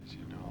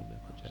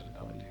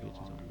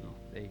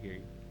They hear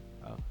you.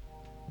 Oh.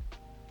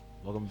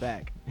 Welcome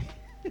back.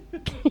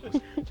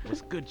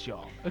 what's good,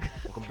 y'all?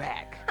 Welcome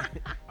back.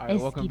 All right,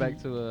 welcome Eskidi.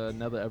 back to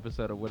another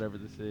episode of whatever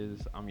this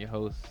is. I'm your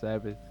host,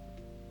 Sabbath.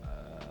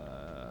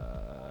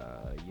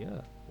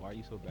 Yeah. Why are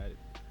you so bad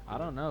I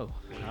don't know.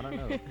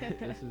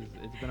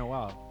 It's been a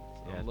while.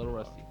 So Yeah, I'm it's a little been a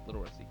rusty.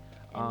 Little rusty.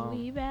 And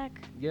we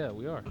back. Yeah,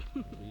 we are.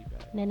 We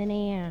back.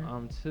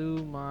 Nah. To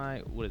my,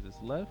 what is this,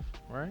 left,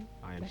 right?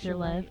 I am That's sure. your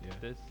left. Yeah.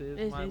 This is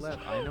This my is-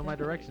 left. I know my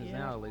directions Yeah.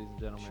 now, ladies and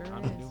gentlemen. Sure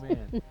I'm a new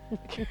is.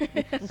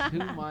 man.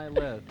 To my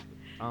left,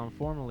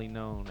 formerly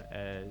known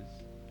as,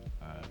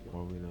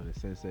 Formerly known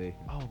as Sensei.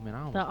 oh man, I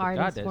almost The forgot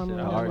artist that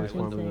formerly shit. The I was known artist as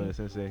like, what formerly the- known as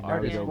Sensei. Now we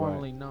Artist go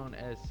formerly by. known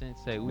as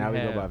Sensei. Now we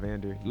go by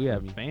Vander. We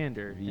have Me.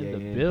 Vander in the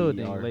V-A-N-D-E-R.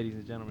 building, ladies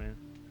and gentlemen.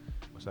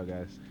 What's up,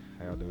 guys?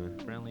 How y'all doing?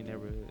 Friendly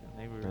neighborhood.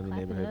 Friendly Clap it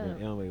neighborhood. up.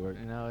 It don't really work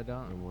No, it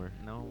don't. no more.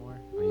 No more.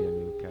 Oh, you got a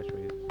new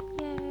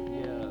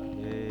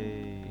catchphrase. Yeah.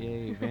 Yay.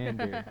 Yay,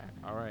 Vander.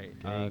 All right.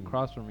 Gang.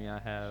 Across from me, I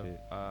have Shit.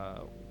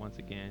 once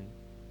again,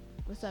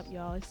 What's up,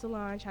 y'all? It's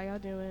Solange. How y'all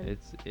doing? it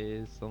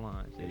is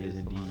Solange. It is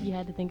indeed. Solange. You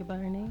had to think about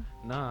her name?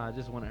 Nah, I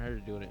just wanted her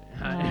to do it.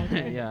 Oh,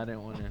 okay. Yeah, I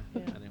didn't want to. Yeah. I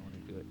didn't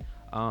want to do it.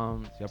 So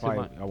y'all to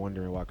probably are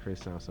wondering why Chris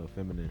sounds so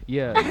feminine.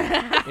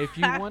 yeah. If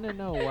you want to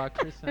know why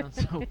Chris sounds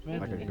so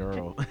feminine, Like a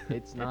girl.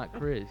 it's not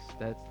Chris.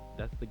 That's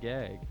the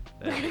gag.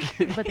 But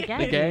the The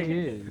gag, gag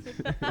is.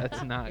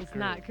 That's not. It's Chris.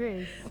 not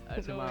Chris.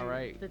 To my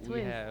right, The we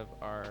twist. have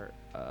our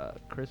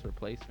Chris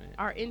replacement.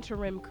 Our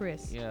interim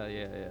Chris.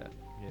 Yeah.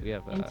 We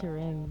have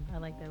Interim. I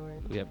like that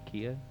word. we have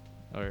Kia.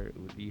 Or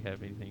do you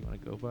have anything you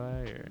want to go by?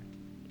 Or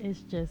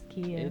It's just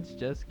Kia. it's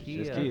just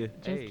Kia. just Kia.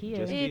 Hey, Kia.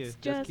 Just It's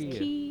Kia. just Kia.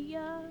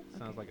 Kia.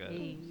 Sounds like a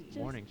Hey.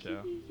 morning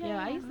show.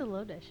 Yeah, I used to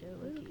love that show. It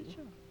was a low-key. good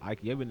show.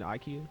 You ever been to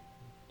IKEA?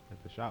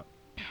 At the shop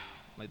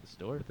Like the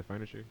store. with the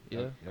furniture?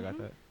 Yeah. Y'all got Mhm.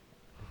 that?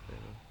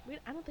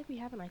 I don't think we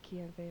have an IKEA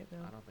in Fayetteville.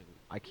 I don't think.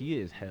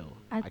 IKEA is hell.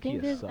 I IKEA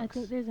think there's. sucks. I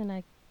think there's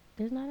an.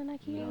 There's not an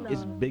IKEA. No.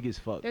 It's No. big as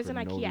fuck. There's for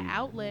an no IKEA reason.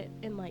 outlet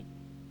in like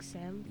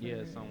Sam.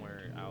 Yeah,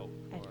 somewhere out.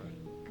 I Or think.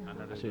 I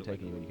know I there's should have like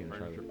taken you when you came to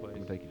furniture Charlotte.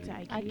 I'm place. gonna take you To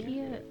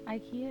to IKEA.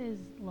 IKEA is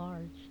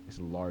large. It's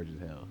large as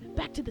hell.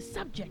 Back to the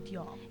subject,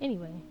 y'all.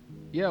 Anyway,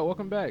 Yeah,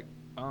 welcome back.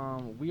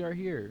 We are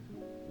here.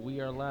 We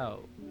are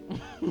loud.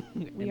 We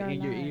and are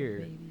in your live, ear.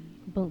 baby.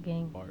 Boot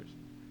gang. Bars.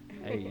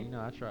 Hey, you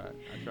know, I tried.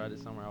 I tried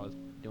this summer. I was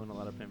doing a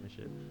lot of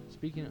penmanship.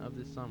 Speaking of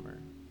this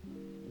summer,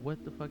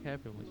 what the fuck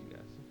happened with you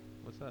guys?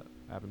 What's up?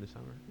 Happened this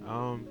summer.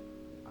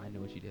 I know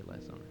what you did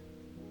last summer.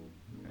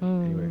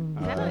 Anyway,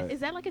 Mm. Is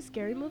that like a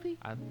scary movie?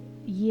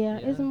 Yeah,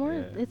 it's Yeah. more.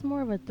 Yeah. It's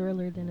more of a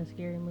thriller than a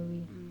scary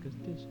movie. Cause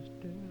this is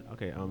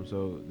okay.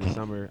 So this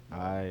summer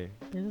I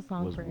There's a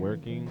song was for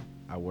working. everything.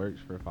 I worked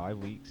for 5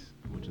 weeks,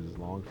 which is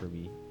long for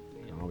me.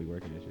 I don't be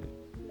working and shit.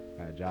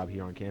 I had a job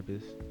here on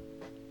campus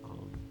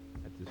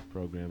at this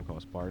program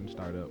called Spartan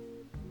Startup.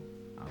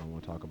 I don't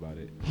want to talk about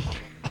it,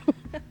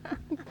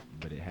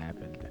 but it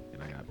happened,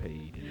 and I got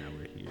paid, and now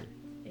we're here.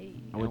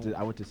 Hey.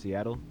 I went to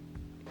Seattle.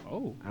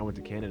 Oh. I went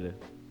to Canada.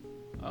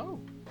 Oh.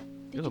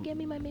 Did There's you a- get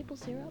me my maple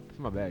syrup? It's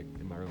in my bag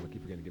in my room. I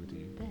keep forgetting to give it to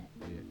you. Bet.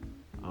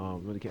 Yeah.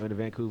 Went to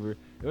Vancouver.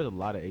 There was a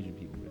lot of Asian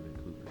people in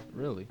Vancouver.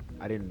 Really?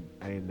 I didn't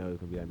know there was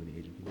gonna be that many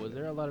Asian people. Was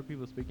there a lot of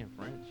people speaking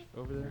French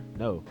over there?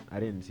 No, I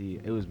didn't see.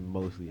 It was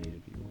mostly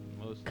Asian people.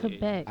 Mostly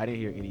Quebec. I didn't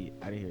hear any.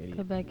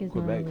 Quebec is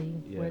Quebec,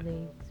 normally yeah. where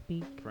they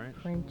speak French.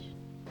 French.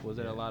 Was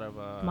there a lot of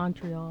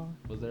Montreal.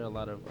 Was there a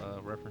lot of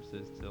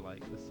references to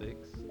like the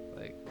six?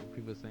 Like were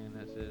people saying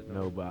that shit?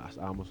 No, but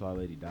I almost saw a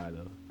lady die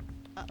though.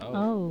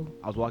 Oh.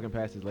 I was walking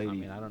past this lady. I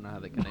mean, I don't know how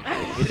they connect.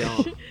 it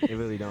don't. It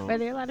really don't. Are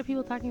there a lot of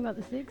people talking about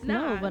the six?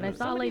 Nah, No, but I saw a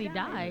somebody lady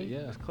died. die.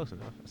 Yeah. That's close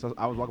enough. So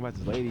I was walking past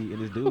this lady, and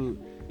this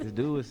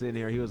dude was sitting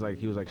here. He was like,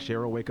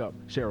 Cheryl, wake up,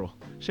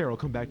 Cheryl,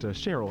 come back to us,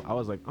 Cheryl. I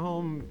was like,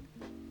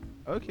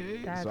 okay.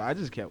 That's- So I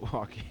just kept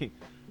walking,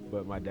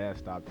 but my dad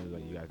stopped and was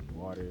like, you guys need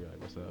water?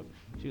 Like, what's up?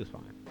 She was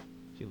fine.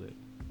 She lived.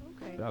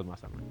 Okay. That was my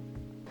summer.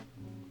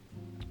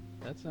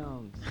 That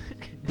sounds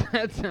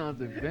that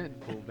sounds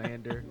eventful,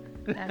 Vander.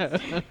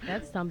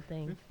 That's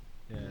something.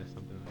 Yeah,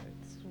 something like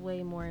It's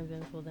way more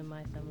eventful than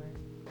my summer.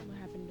 What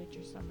happened at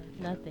your summer?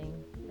 Nothing.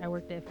 I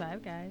worked at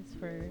Five Guys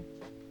for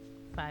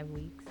 5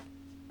 weeks.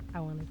 I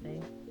want to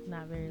say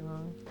not very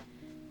long.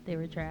 They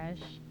were trash.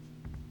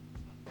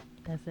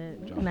 That's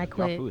it. that. And I Y'all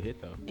quit. food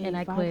hit though. And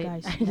I Five quit.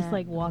 Guys I just snack.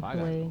 like walked Five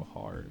Guys away. go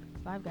hard.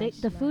 Five They,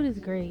 Guys. the food snack. is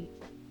great.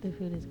 The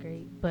food is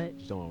great, but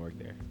Just don't want to work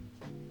there.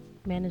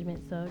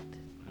 management sucked.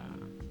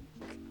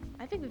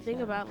 I think the thing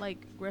So- about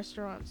like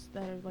restaurants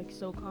that are like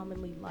so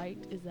commonly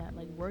liked is that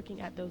like working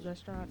at those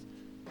restaurants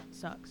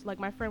sucks. Like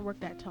my friend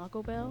worked at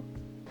Taco Bell,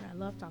 and I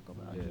love Taco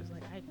Bell. Yeah. He was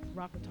like, I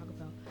rock with Taco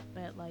Bell,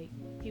 but like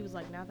he was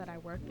like, now that I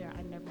work there,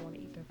 I never want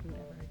to eat their food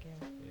ever again.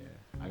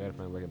 Yeah, I got a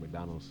friend working at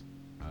McDonald's.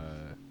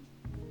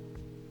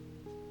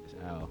 It's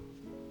Al.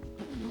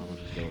 I don't know if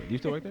you still- Do you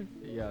still work there?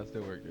 Yeah, I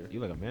still work there. You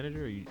like a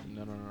manager or you?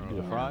 No. You do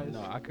the Yeah. fries?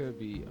 No, I could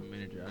be a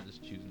manager. I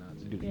just choose not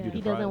to. You do, Yeah. you do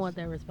He the doesn't fries? want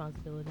that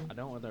responsibility. I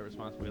don't want that What do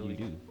responsibility.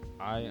 you do?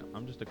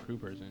 I'm just a crew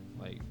person.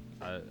 Like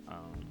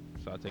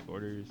so I take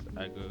orders.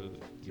 I go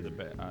to the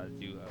back. I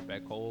do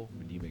back hole.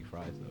 But do you make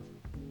fries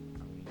though?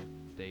 I mean,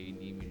 if they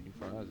need me to do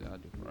fries, I'll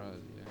do fries.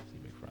 Yeah. So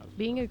you make fries. with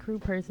Being fries. a crew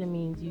person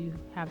means you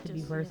have to be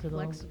Just versatile.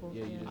 flexible.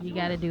 Yeah, you Yeah. just You do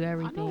got to it. do I know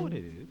what everything.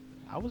 it is.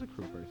 I was a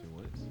crew person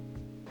once.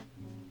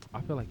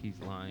 I feel like he's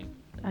lying.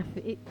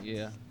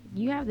 Yeah.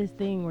 You have this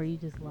thing where you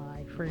just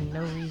lie for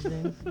no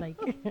reason. Like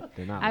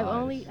They're not I've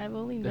lies.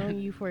 only known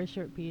you for a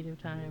short period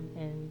of time,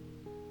 and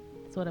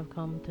that's what I've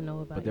come to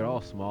know about. But they're you.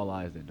 all small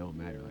lies that don't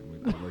matter.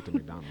 Like I worked at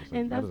McDonald's. So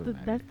and that that's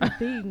doesn't the matter.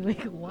 thing.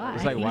 Like why?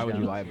 It's like, why would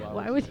you lie about it?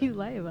 Why would you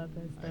lie about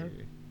that I stuff?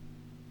 agree.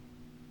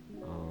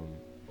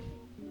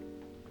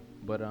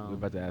 But We're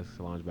about to ask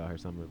Solange about her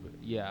summer, but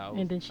yeah.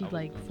 And then she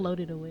like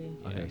floated away.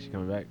 okay, Yeah. she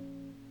coming back.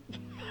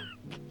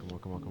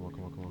 Come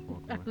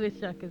on. I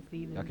wish I could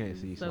see this. I can't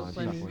see So Solange.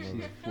 funny. She's not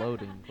She's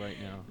floating right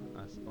now.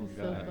 Oh It's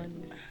so God. funny.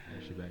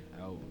 Yeah, she back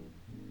out.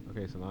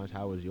 Okay, Solange,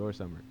 how was your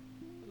summer?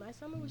 My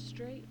summer was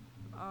straight.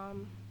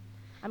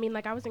 I mean,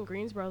 like I was in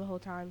Greensboro the whole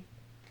time,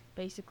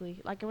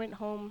 basically. Like I went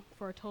home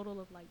for a total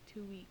of like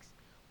 2 weeks,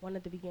 one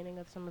at the beginning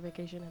of summer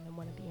vacation and then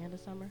one at the end of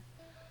summer.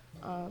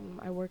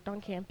 I worked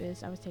on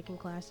campus. I was taking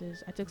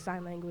classes. I took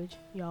sign language.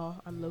 Y'all,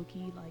 I'm low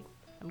key like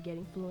I'm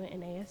getting fluent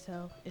in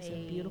ASL. It's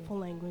Hey. a beautiful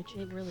language.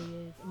 It really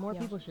is. More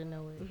Yeah. people should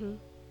know it.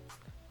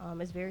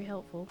 It's very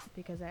helpful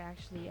because I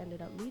actually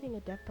ended up meeting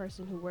a deaf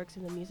person who works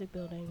in the music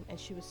building, and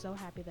she was so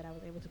happy that I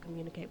was able to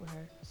communicate with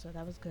her. So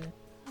that was good.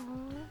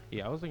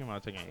 Yeah, I was thinking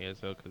about taking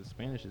ASL because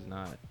Spanish is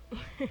not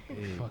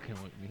fucking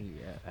with me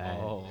at Facts.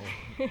 all.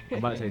 I'm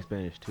about to say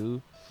Spanish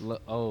too.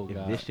 Look, oh If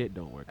God. this shit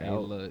don't work Hey,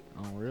 out, look,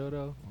 on real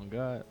though, on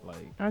God,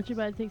 like, Aren't you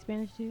about to take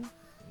Spanish too?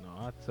 no,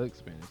 I took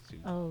Spanish too.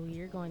 Oh,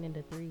 you're going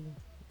into 3.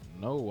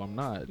 No, I'm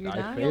not. You're I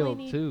not? You only failed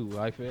need- too.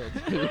 I failed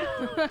too.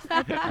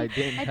 I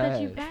didn't I pass.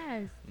 thought you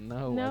passed.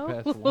 No, No?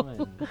 I passed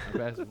one. I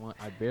passed one.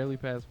 I barely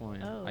passed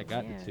one. Oh, I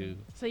got man. the 2.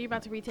 So you're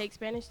about to retake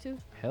Spanish too?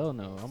 Hell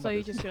no. I'm So about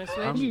you're to just gonna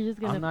I'm, switch? You're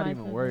just gonna I'm not find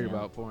even worried something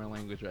about else. foreign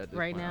language at this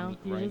Right point. now,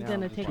 you're right just now,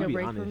 gonna I'm take To a be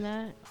break honest, from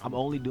that. I'm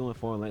only doing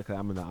foreign language because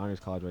I'm in the honors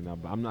college right now.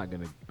 But I'm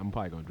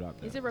probably gonna drop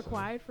that. Is it so.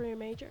 required for your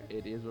major?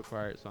 It is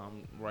required, so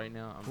I'm right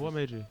now. I'm What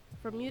just- major?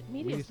 For media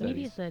Media studies?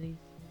 Media studies.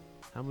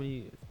 How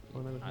many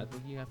foreign languages? I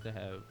think you have to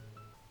have.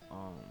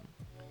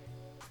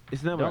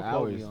 It's never Don't quote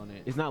hours. me on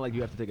it. It's not like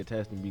you have to take a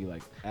test and be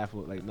like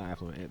affluent, like not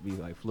affluent, and be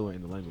like fluent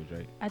in the language,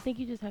 right? I think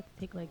you just have to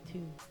take like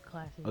 2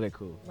 classes. Okay,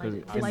 cool.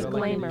 Like- 'Cause like it's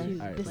one Disclaimer, and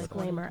two. Alright, Like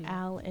disclaimer, one and two.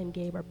 Al and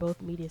Gabe are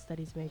both media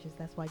studies majors.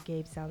 That's why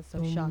Gabe sounds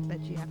so shocked that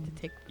you have to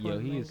take Yo,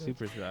 foreign he is language.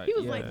 super shy. He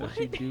was yeah, like, but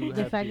you "What?" do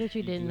The have fact to- that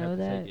you didn't do have know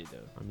to that. take it,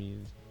 though. I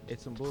mean,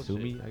 It's some bullshit. sue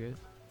me, I guess.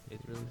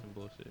 It's really some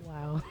bullshit.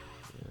 Wow.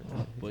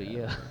 But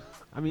yeah,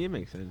 I mean, it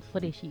makes sense.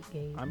 What a sheet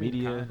game. I mean,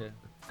 Media. kinda.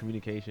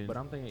 Communication. But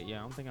I'm thinking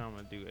I'm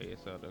gonna do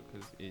ASL though,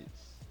 cause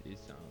it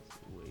sounds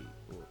way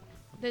cool.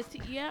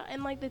 Yeah,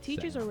 and like the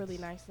teachers are really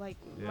Sounds- nice. Like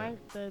Yeah.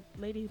 the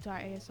lady who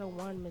taught ASL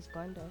 1, Miss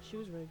Glenda, she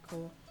was really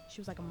cool.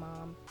 She was like a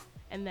mom.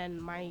 And then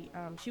my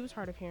she was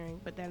hard of hearing,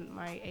 but then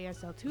my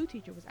ASL 2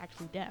 teacher was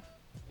actually deaf.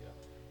 Yeah.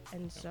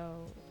 And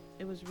so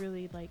it was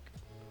really like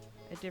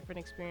a different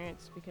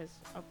experience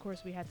because of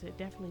course we had to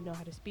definitely know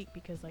how to speak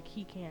because like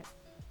he can't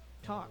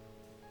talk.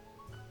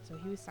 So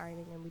he was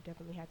signing and we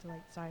definitely had to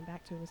like sign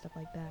back to him and stuff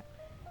like that.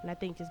 And I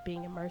think just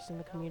being immersed in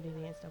the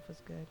community and stuff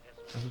was good.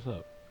 That's what's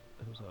up.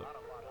 That's what's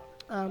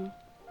up.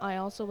 I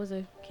also was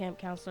a camp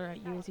counselor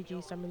at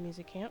UNCG Summer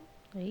Music Camp,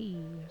 Hey.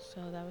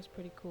 so that was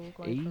pretty cool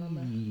going from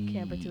a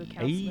camper to a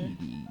counselor.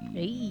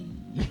 Hey.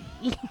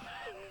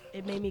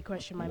 It made me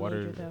question my What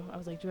major are- though. I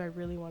was like, do I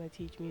really want to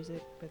teach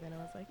music? But then I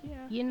was like,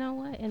 yeah. You know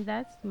what? And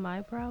that's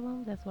my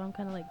problem. That's why I'm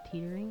kind of like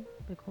teetering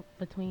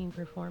between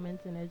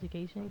performance and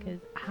education because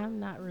I'm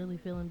not really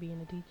feeling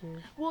being a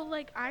teacher. Well,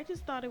 like I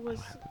just thought it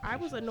was. have the I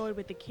was patience. annoyed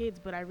with the kids,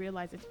 but I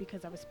realized it's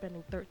because I was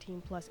spending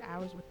 13 plus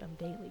hours with them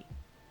daily.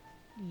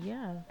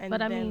 Yeah. And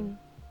but I then- mean,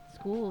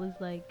 school is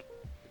like,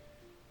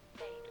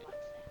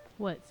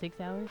 what, 6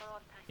 hours?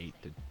 8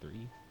 to 3.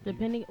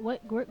 Depending,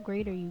 what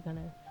grade are you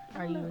gonna,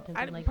 are you attempting?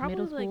 I'd Like probably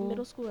middle school? like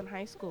middle school and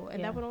high school, and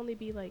Yeah. that would only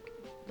be like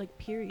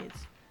periods,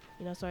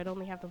 you know. So I'd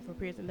only have them for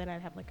periods, and then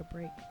I'd have like a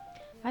break.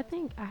 I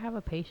think I have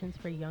a patience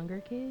for younger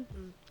kids.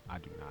 I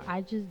do not.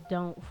 I just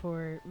don't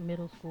for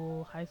middle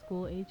school, high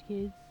school age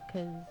kids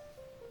because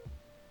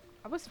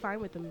I was fine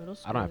with the middle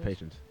school. I don't have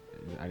patience.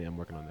 I'm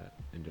working on that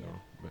in general,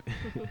 but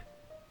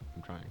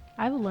I'm trying.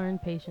 I've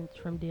learned patience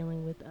from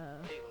dealing with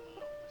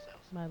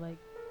my like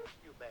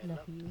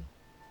nephew.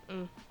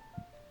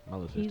 My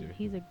little He's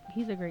sister.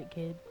 he's a great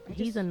kid. I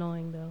He's just-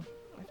 annoying though.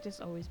 I've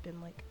just always been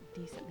like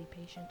decently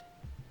patient.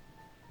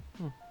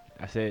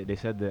 They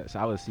said that. So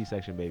I was a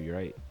C-section baby,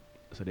 right?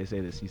 So they say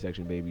that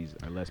C-section babies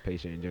are less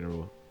patient in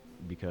general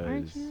because.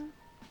 Aren't you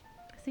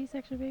a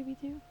C-section baby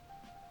too?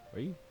 Are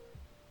you?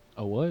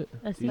 A what?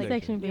 A C-section.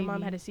 C-section baby. Your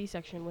mom had a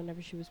C-section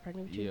whenever she was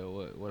pregnant with you. Yeah.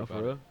 What? What Oh, about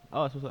for real?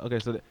 Oh, that's what's up. Okay,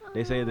 so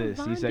they say that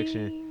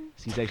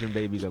C-section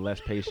babies are less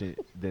patient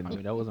than. I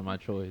mean, that wasn't my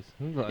choice.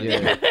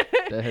 yeah,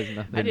 That has nothing.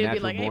 I than didn't be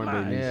natural like, hey, born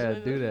Ma. babies. Yeah,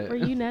 do that. Were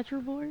you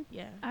natural born?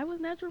 Yeah. I was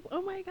natural.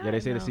 Oh my god. Yeah, they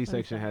say the no,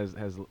 C-section fun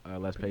has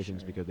less Pretty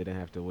patience sure. because they didn't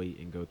have to wait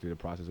and go through the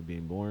process of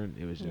being born.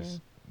 It was Yeah.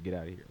 just get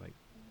out of here, like,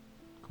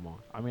 come on.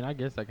 I mean, I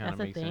guess that kind of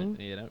That's a makes thing? sense.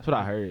 Yeah, That's what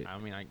I heard. I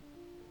mean,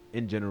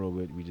 in general,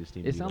 we just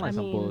need to It be sounds I like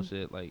some mean-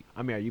 bullshit. Like,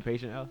 I mean, are you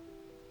patient, Al?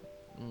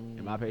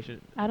 Am I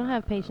patient? I don't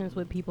have patience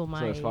with people my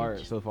So as far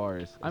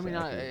age. as I mean,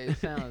 accurate. it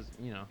sounds,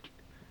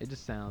 it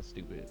just sounds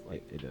stupid.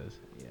 Like, it does.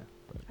 yeah.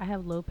 I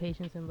have low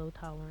patience and low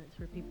tolerance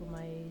for people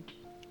my age.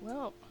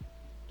 Well,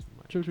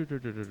 True.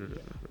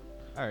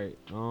 All right.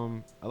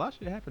 A lot of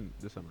shit happened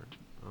this summer.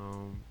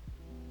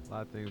 A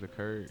lot of things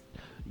occurred.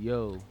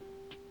 Yo,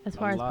 As A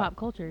far as lot. pop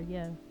culture,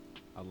 yeah.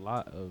 a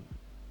lot of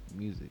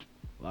music.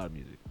 A lot of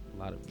music. A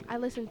lot of music. I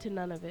listened to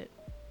none of it.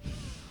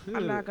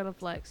 I'm not gonna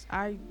flex.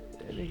 That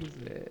nigga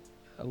said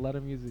a lot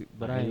of music,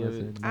 but Not I ain't any of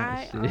listening it. to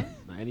that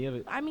shit. Not any of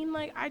it. I mean,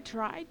 like, I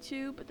tried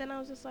to, but then I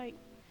was just like,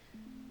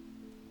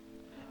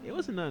 It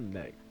wasn't nothing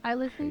that. I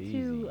listened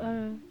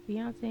to Crazy.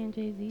 Beyonce and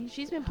Jay-Z.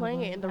 she's been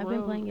playing it in the I've room,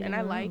 been playing it and in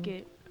I the like room.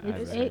 it.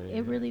 It's,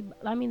 it really,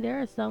 I mean,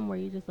 there are some where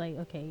you're just like,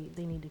 okay,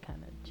 they need to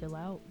kind of chill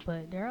out,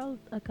 but there are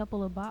a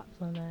couple of bops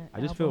on that.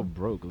 I just feel album.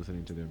 broke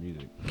listening to their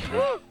music.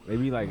 They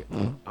be like,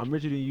 I'm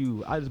richer than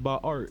you. I just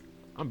bought art.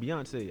 I'm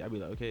Beyonce. I'd be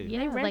like, okay. Yeah,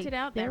 They like, rented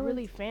out that there was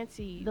really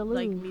fancy, the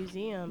like, Louvre.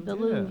 museum. The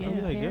Yeah, Louvre I'd be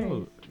in like, yo,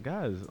 Paris.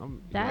 guys, I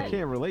That-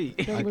 can't relate.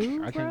 The I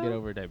Louvre, can't get bro?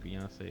 over that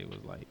Beyonce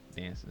was like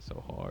dancing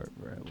so hard,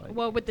 bro. Like,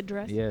 Well, with the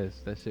dress. yes,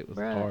 that shit was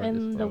Bruh, hard. as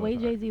and the fuck. way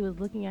Jay-Z was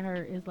looking at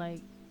her is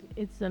like,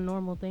 it's a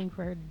normal thing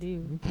for her to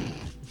do.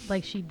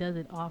 Like, she does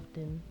it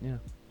often. Yeah.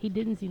 He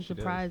didn't seem She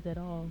does. surprised at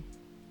all.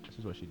 That's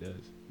just what she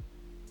does.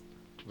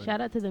 But-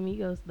 Shout out to the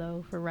Migos,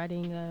 though, for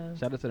writing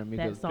Shout out to the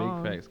Migos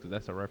song. Big Facts because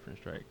that's a reference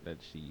track that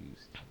she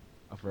used.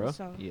 Oh, for real?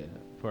 So- Yeah,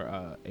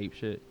 for Ape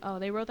Shit. Oh,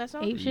 they wrote that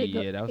song? Ape Shit.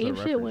 Yeah, that was a Ape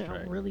Shit reference went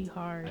track. really I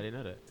hard. didn't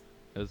know that.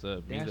 It was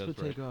a That's Migos what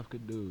track. Takeoff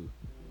could do.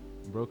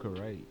 Broke her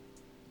right.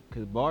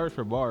 Because bars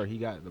for bar, he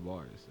got the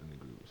bars in the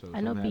group. So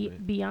I know something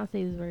happened.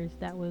 Beyonce's verse,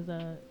 that was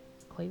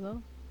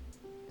Quavo.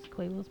 It's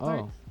Quavo's Oh,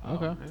 parts.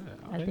 okay.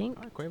 Yeah, I okay. think.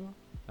 All right, Quavo.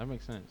 That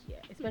makes sense. Yeah,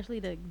 especially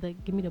the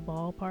give me the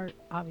ball part,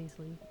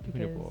 obviously. Give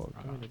me the Because ball.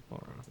 Give me the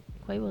ball.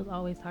 Quavo's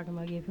always talking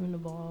about give him the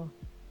ball.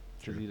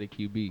 Is he the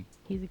QB?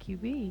 He's a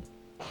QB.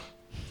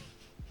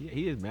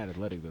 He is mad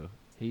athletic, though.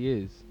 He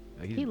is.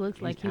 Like, He looks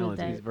he's like he was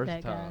talented. He's that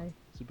versatile. guy.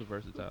 Super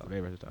versatile.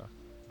 Very versatile.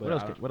 But What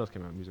else? I don't- What else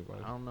came out music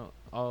wise? I don't know.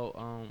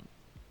 Oh,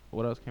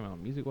 what else came out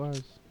music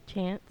wise?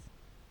 Chance.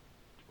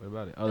 What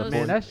about it? Those- the Man,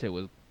 four- that shit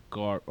was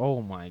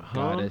Oh my Huh?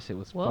 god, that shit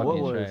was What?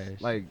 fucking what was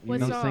trash. like? What you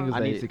Them song? singles I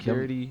they- need them-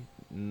 security.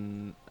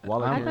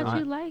 While I I'm thought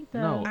in- you liked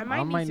that. No, I I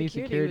Might might Need need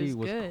Security security was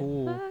was good.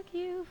 cool. Fuck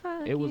you,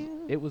 fuck It was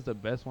you. it was the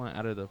best one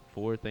out of the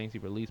 4 things he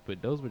released,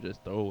 but those were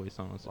just throwaway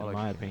songs While in I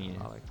my can, opinion.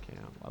 while I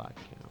can, while I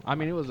can. I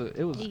mean, it was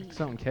Hey.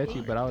 something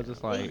catchy, but I was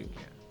just like,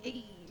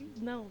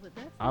 No, but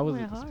that's I was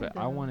hard, I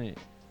though. wanted,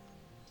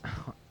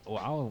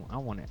 well, I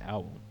wanted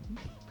album.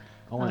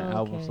 I wanted Oh,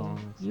 album okay.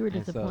 songs. You were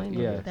And disappointed.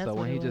 So, yeah, That's so what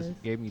when he it just was.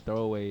 gave me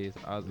throwaways,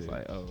 I was just Yeah.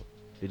 like, oh,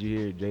 Did you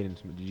hear Jaden?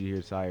 Did you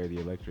hear Sire the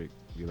Electric?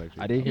 The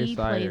Electric. I did hear He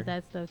Sire. plays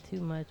that stuff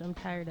too much. I'm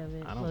tired of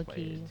it. I Low don't play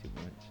key. it too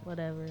much.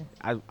 Whatever.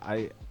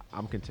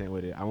 I'm content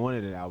with it. I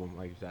wanted an album,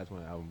 like you said, I just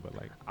wanted an album, but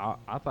like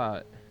I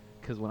thought,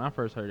 cause when I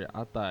first heard it,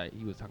 I thought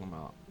he was talking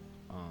about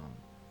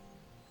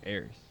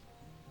Iris.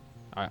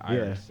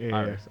 Iris. yeah,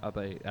 Iris. I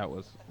thought that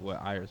was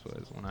what Iris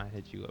was when I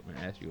hit you up and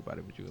asked you about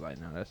it, but you were like,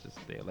 no, that's just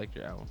the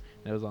Electric album.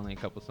 There was only a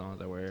couple songs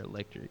that were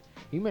electric.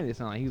 He made it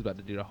sound like he was about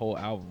to do the whole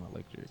album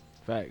electric.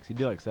 facts. He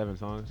did like 7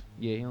 songs.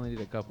 Yeah, he only did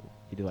a couple.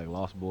 He did like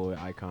Lost Boy,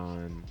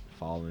 Icon,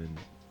 Fallen.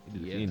 He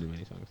Yeah. didn't do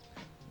many songs.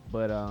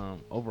 But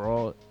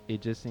overall, it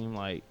just seemed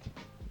like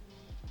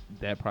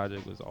that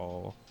project was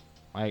all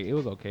like it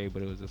was okay,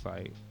 but it was just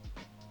like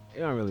It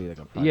wasn't really like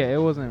a project. yeah,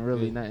 it wasn't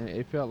really It- nothing.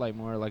 It felt like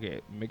more like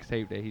a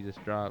mixtape that he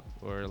just dropped,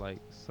 or like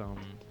some,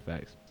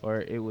 Facts.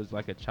 or it was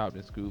like a chopped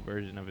and screwed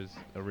version of his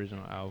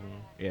original album.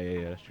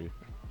 Yeah, that's true.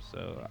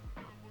 So,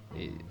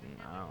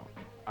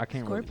 I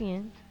can't really.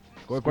 Scorpion.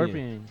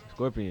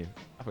 Scorpion.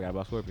 I forgot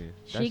about Scorpion.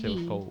 That shit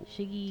was cold.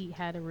 Shiggy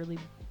had a really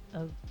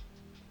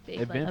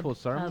big, Eventful a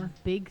summer.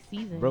 big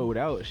season. Bro,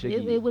 without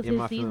Shiggy, it was in his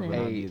my feelings season.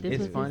 without Hey, me is This it's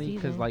was different. his funny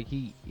because season. like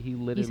he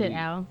literally. You said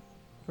Al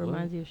What?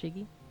 reminds you of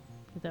Shiggy.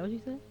 Is that what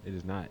you said? It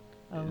is not.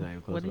 Oh, not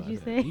even close what to did what you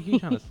I say? You keep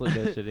trying to slip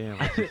that shit in.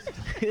 Like,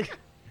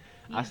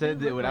 I You said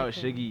do that look without like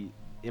him. Shiggy,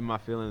 in my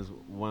feelings,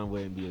 one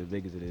wouldn't be as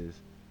big as it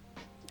is.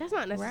 That's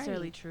not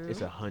necessarily Right. true.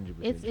 It's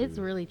 100%. It's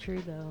true. really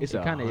true though. It's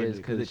it kind of 100, is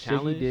because the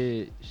challenge-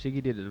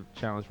 Shiggy did the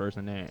challenge first,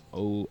 and then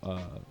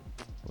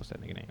what's that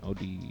nigga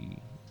name?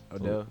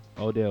 Odell.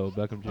 Odell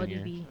Beckham Jr.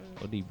 ODB.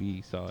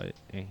 ODB saw it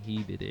and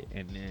he did it,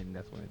 and then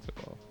that's when it took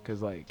off.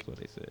 Cause like That's what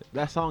they said.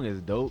 that song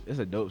is dope. It's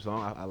a dope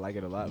song. I like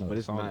it a lot, No, but the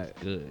it's song not. is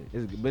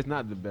good. But it's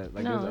not the best.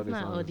 Like no, there's it's other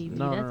not songs. ODB.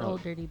 No, That's no.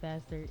 Old Dirty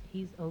Bastard.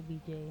 He's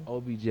OBJ.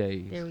 OBJ.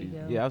 There we excuse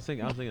go. me. Yeah, I was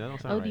thinking that don't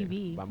sound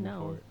ODB, right. But I moved no.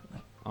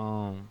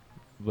 forward.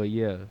 But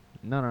yeah,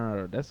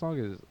 no. That song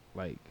is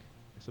like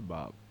It's a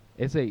bop.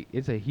 it's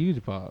a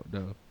huge pop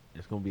though.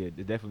 It's gonna be it's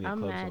definitely a I'm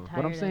club mad song. tired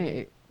But I'm of saying,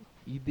 it.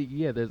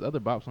 yeah, there's other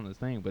bops on this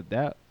thing, but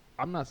that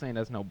I'm not saying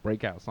that's no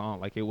breakout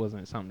song. Like it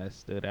wasn't something that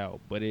stood out,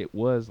 but it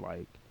was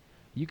like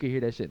You could hear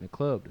that shit in the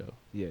club though.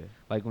 Yeah.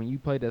 Like when you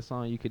played that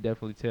song, you could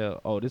definitely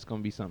tell. Oh, this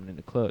gonna be something in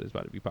the club. It's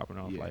about to be popping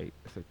off. Yeah. Like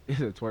It's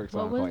a twerk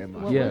song called In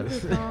My Yeah.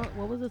 was the song?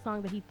 What was the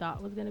song that he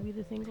thought was gonna be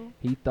the single?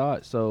 he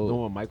thought so. The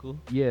one with Michael.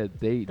 Yeah,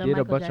 they The did a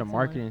Michael bunch Jackson of one.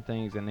 marketing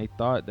things, and they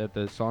thought that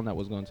the song that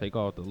was going to take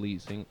off the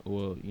lead single,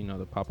 well, you know,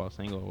 the pop out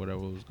single or whatever,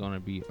 was going to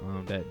be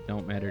that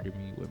 "Don't Matter to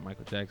Me" with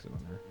Michael Jackson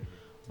on there.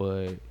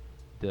 But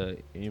the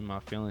 "In My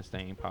Feelings"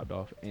 thing popped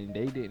off, and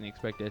they didn't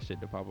expect that shit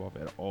to pop off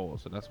at all.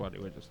 So that's why they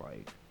were just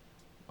like,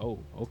 "Oh,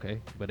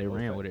 okay," but they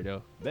ran with it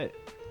though. Bet.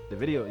 The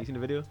video. You seen the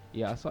video?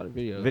 Yeah, I saw the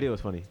video. The video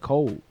was funny.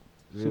 Cold,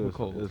 The video super was-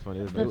 cold. It was funny.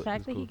 It was, The it was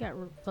fact that cool. he got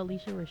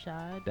Felicia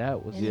Rashad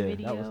That was in yeah, the that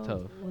video was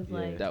tough. was Yeah.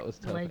 like That was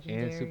tough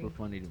legendary. and super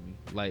funny to me.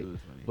 Like, It was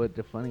funny. but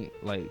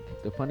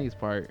the funniest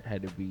part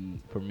had to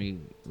be for me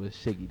was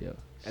Shiggy though.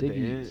 At the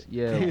Shiggy, end?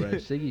 yeah, bro.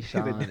 Shiggy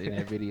shined in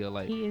that video.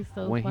 Like He is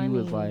so when funny. he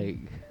was like,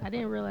 I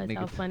didn't realize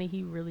how niggas- funny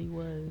he really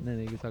was. that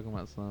nigga talking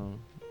about some.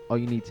 Oh,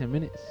 you need 10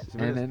 minutes.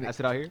 And then I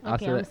sit out here. I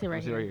Okay, said- I'm gonna sit right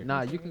I'm sit here. right here.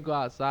 Nah, you can go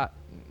outside.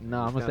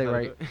 Nah, I'm gonna stay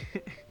right.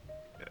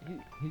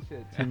 He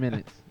said 10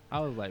 minutes. I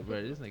was like,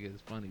 bro, this nigga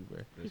is funny, bro.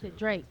 He said,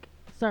 "Drake,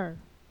 sir."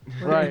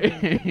 Right.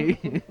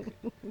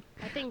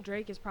 I think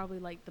Drake is probably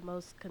like the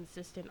most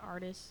consistent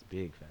artist.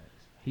 Big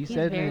facts. He He's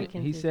said very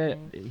he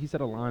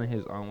said a line in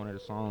his on one of the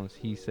songs.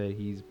 He said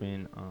he's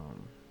been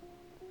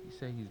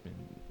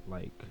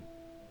like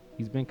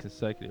he's been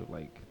consecutive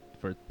like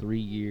for 3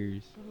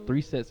 years, Mhm.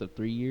 3 sets of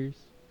 3 years.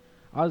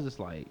 I was just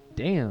like,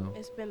 damn,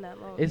 It's been that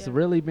long. it's yeah.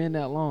 really been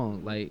that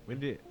long. Like When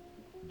did?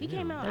 He Damn.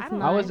 came out. That's I don't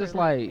nine. know. I was just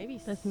like- maybe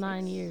That's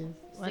 9 years.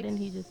 Why didn't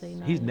he just say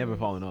 9? He's never years?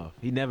 fallen off.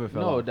 He never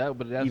fell no, off.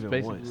 that's even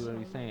basically once. what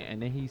he's saying.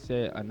 And then he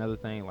said another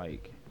thing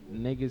like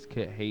niggas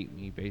could hate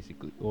me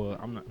basically. Well,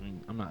 I'm not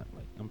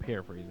like I'm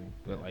paraphrasing,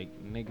 but like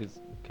niggas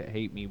could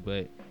hate me,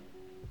 but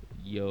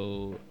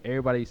yo,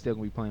 everybody's still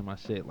gonna be playing my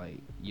shit. Like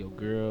your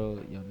girl,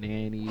 your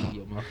nanny,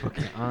 your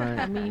motherfucking aunt.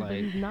 I mean, but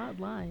like, he's not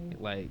lying.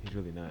 like He's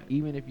really not.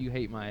 even if you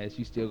hate my ass,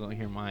 you still gonna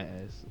hear my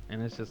ass.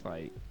 And it's just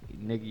like,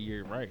 nigga,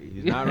 you're right.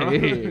 He's not wrong.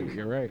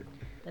 You're right.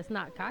 That's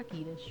not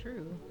cocky. That's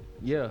true.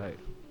 Yeah, Like,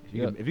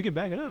 if you can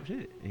back it up,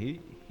 shit. He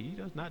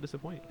does not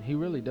disappoint. he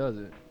really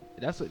doesn't.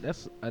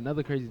 That's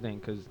another crazy thing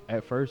because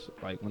at first,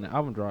 like when the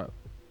album dropped,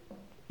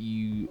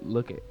 you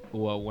look at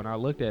when I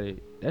looked at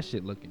it, that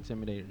shit looked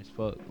intimidating as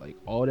fuck. Like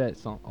all them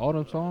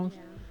songs,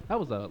 that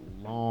was a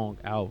long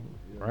album,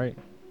 right?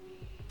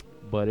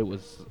 But it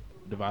was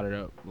divided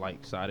up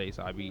like side A,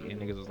 side B, and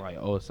niggas was like,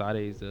 oh, side A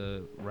is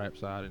the rap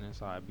side, and then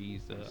side B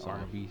is the Soft.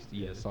 R&B,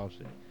 soft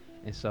shit.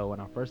 And so when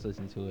I first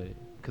listened to it,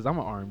 cause I'm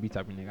an R&B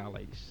type of nigga, I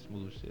like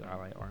smooth shit, I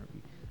like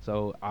R&B.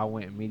 So I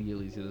went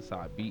immediately to the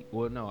side B.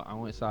 Well, no, I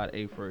went side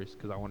A first,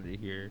 cause I wanted to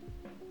hear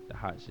the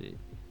hot shit.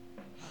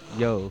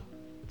 Yo,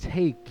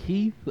 Take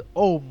Keith,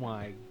 oh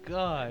my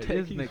god, Take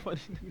this Keith nigga, funny.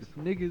 this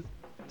niggas,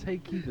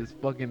 Take Keith is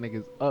fucking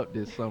niggas up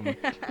this summer.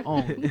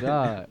 Oh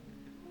god.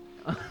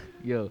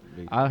 Yo,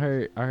 Big I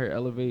heard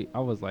Elevate. I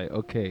was like,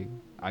 okay,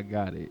 I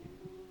got it.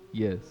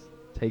 Yes,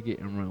 take it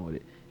and run with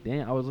it.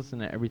 Then I was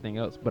listening to everything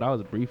else, but I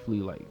was briefly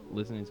like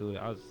listening to it.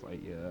 I was just like,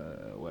 yeah,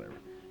 whatever.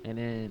 And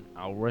then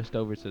I rushed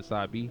over to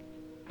side B.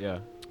 Yeah.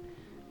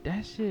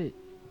 That shit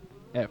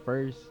at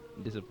first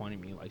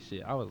disappointed me. Like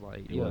shit, I was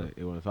like, yo,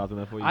 It wasn't soft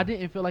enough for you. I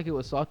didn't feel like it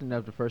was soft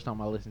enough the first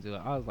time I listened to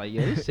it. I was like,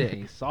 yo, this shit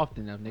ain't soft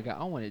enough, nigga.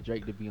 I wanted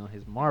Drake to be on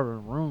his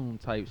Marvin Room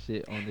type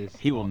shit on this.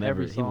 He will on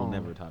never. every He will song.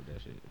 never top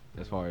that shit.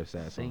 As far as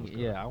sad songs Singing, go.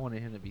 yeah, I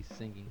wanted him to be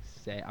singing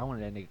sad. I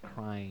wanted that nigga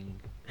crying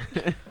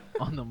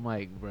on the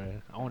mic,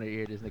 bruh. I wanted to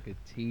hear this nigga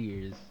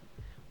tears.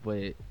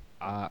 But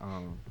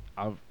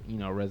I've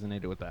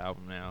resonated with the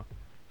album now.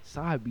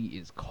 Side B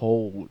is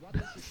cold.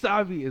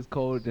 Side B is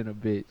cold than a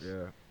bitch.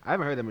 Yeah. I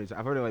haven't heard that many times.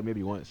 I've heard it like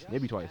maybe once,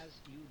 maybe twice.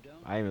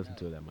 I haven't listened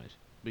to it that much.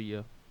 But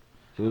yeah,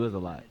 So it was a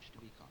lot.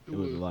 It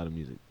was a lot of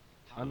music.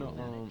 I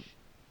know.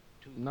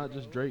 Not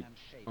just Drake.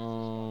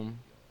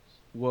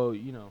 Well,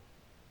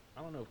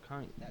 I don't know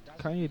if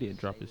Kanye didn't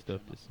drop his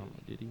stuff this summer,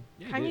 did he?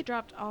 Yeah, Kanye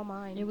dropped All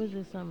Mine. It was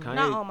this summer. Kanye-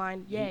 Not All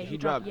Mine. Yeah, he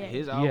dropped Yeah.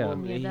 his Yeah.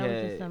 album. Yeah, and that he was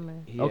had, this summer.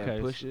 He Okay.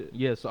 had Push It.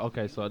 Yeah.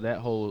 So that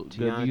whole good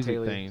Tiana music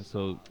Taylor. thing. So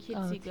Oh,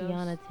 Kitsy Ghost.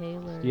 Tiana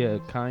Taylor. yeah,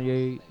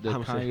 Kanye, the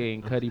I'm saying- Kanye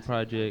and Cudi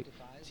project,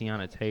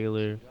 Tiana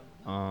Taylor,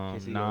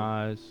 Kissy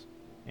Nas,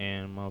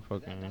 and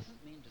motherfucking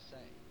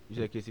You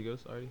said Kissy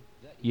Ghost already?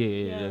 yeah,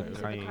 Yeah, the it was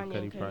Kanye the and Kanye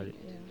Cudi and project.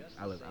 yeah.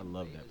 I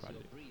love that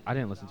project. I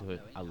didn't listen to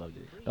it. I loved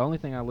it. The only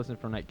thing I listened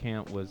from that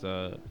camp was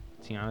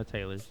Tiana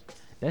Taylor's.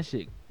 That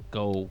shit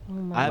go. Oh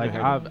my I haven't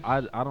Like heard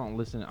God. I don't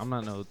listen. I'm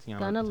not no Tiana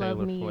Gonna Taylor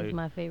Love Me play, is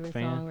my favorite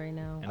fan, song right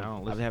now. and I don't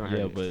I listen. haven't heard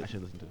yeah, it. but I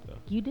should listen to it though.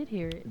 You did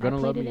hear it. Gonna I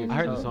Love played Me it is in I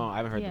heard Oh. the song. I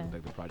haven't heard Yeah. the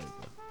project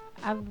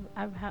though.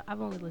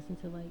 I've only listened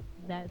to like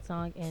that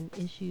song and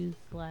Issues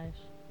 /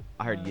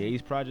 I heard Uh,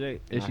 Ye's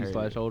project. and I Issue heard-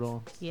 slash hold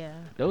on. yeah.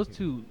 Those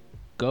two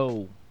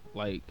go.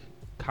 Like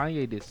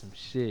Kanye did some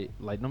shit.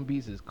 Like them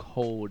beats is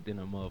cold than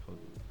a motherfucker.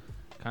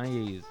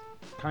 Kanye is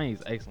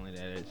Kanye's excellent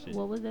at that shit.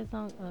 What was that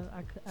song?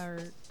 Or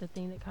the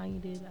thing that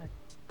Kanye did? I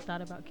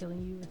thought about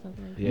killing you or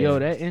something like that. Yeah. Yo,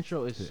 that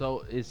intro is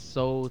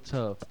so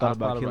tough. I thought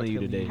about killing you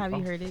today. Have you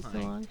I'm heard it,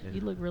 fine. Solange? Yeah.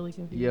 You look really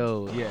confused.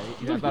 Yo, Yeah,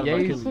 I thought about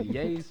Ye's, killing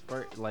you. Ye's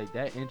first, like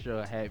that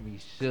intro had me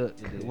shook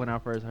It did. when I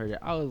first heard it.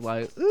 I was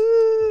like,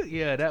 ooh,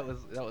 yeah, that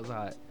was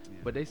hot. Yeah.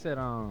 But they said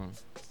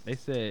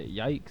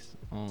yikes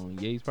on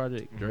Ye's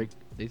project. Mhm. Drake,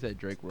 they said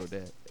Drake wrote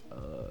that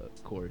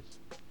chorus.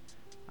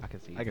 I can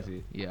see it. I can though. see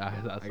it. Yeah,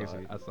 I saw can see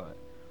it. it. I saw it.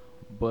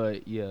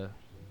 But yeah,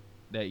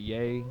 that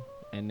Ye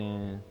and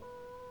then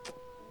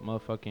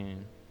motherfucking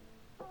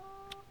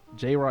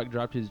J Rock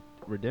dropped his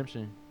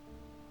Redemption.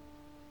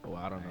 Oh,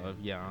 I don't know if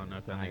I don't know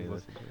if that I ain't nigga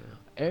was. listen to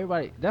that.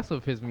 Everybody, that's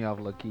what pissed me off,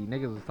 low key.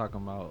 Niggas was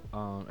talking about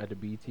at the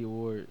BET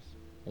Awards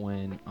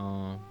when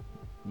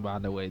by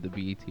the way, the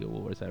BET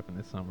Awards happened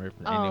this summer. If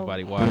Oh.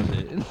 anybody watched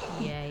it,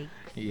 Yikes.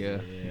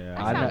 yeah. Yeah,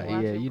 I I know- stopped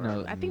watching yeah, you for-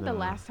 know, I think the no.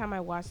 last time I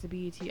watched the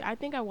BET, I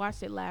think I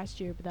watched it last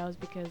year, but that was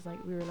because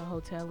like we were in a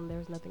hotel and there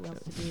was nothing else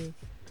to do.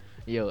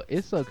 Yo,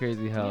 it's so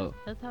crazy Yeah, how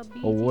that's how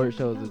BET award has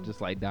shows become. are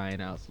just like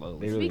dying out slowly.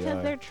 They really because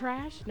are. they're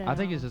trash now. I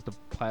think it's just the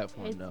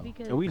platform It's though.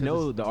 because And we 'Cause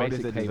know it's the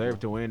artists that basic deserve cable.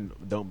 to win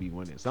don't be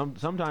winning.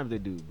 Sometimes they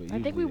do, but I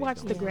think usually we they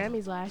watched the don't. Yeah.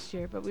 Grammys last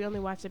year, but we only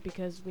watched it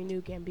because we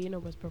knew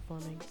Gambino was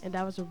performing, and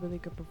that was a really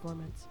good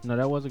performance. No,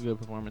 that was a good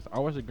performance. I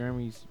watched the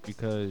Grammys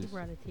because it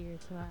brought a tear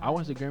to my I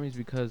watched the eye. Grammys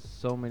because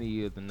so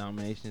many of the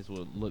nominations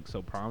would look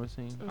so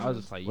promising. I was Mhm.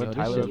 just like, What yo,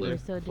 Tyler this up You shit were there?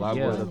 so Fly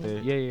Boy up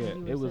disappointed. there? Yeah,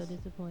 You it were was. so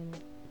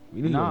disappointed. We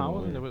knew he Nah, I wasn't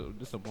wasn't gonna win.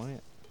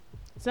 disappointed.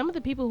 Some of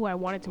the people who I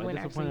wanted to Like, win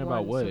actually disappointed won,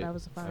 about what? so that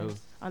was fine.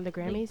 Oh. On the Like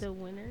Grammys, the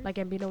winner. like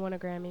Gambino won a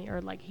Grammy,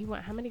 or like he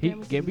won how many He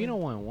Grammys? did he Gambino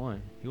win? won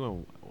one. He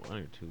won one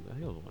or two. I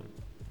think it was one.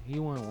 He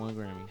won one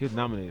Grammy. He was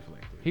nominated for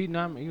like three. He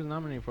was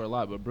nominated for a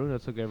lot, but Bruno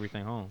took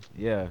everything home.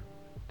 Yeah.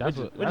 That's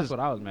Which is- what which is-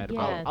 I was mad yeah,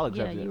 about. I'll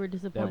accept yeah, that. you were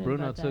disappointed. That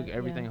Bruno about took that,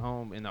 everything yeah.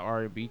 home in the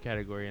R&B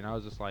category, and I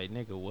was just like,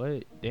 nigga,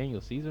 what? Daniel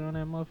Caesar on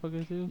that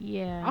motherfucker too?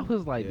 Yeah. I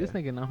was like, this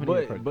Yeah. nigga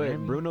nominated for a But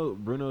Grammy.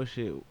 Bruno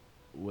shit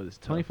was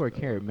tough. 24 though.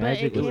 Karat But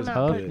Magic it was came tough,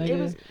 out, but nigga.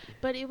 it was,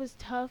 but it was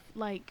tough.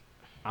 Like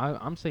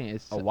I'm saying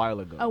it's a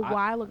while ago. a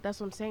while ago. That's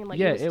what I'm saying. Like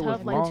Yeah, it was it was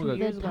tough. Like long 2 ago.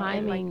 years The ago. and, like,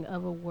 timing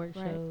of award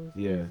Right. shows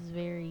Yeah. is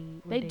very.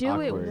 they do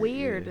Awkward, it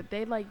weird. yeah.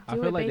 They like I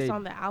do feel it like based they-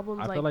 on the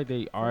albums. I feel like they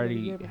year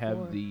already before.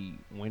 have the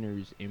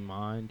winners in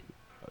mind,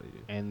 Oh, they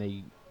do. and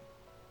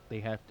they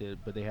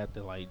have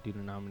to like do the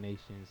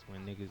nominations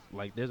when niggas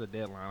like there's a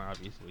deadline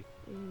obviously,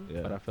 Mhm.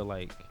 Yeah. but I feel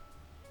like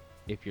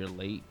if you're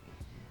late,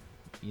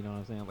 you know what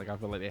I'm saying? Like I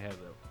feel like they have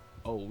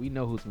we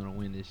know who's gonna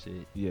win this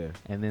shit, Yeah.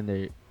 and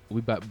then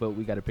we got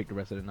to pick the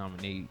rest of the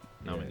nominees,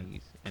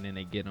 and then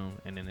they get them,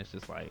 and then it's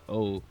just like,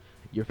 oh,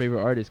 your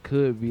favorite artist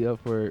could be up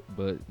for it,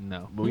 but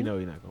no. But we know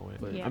he's not gonna win.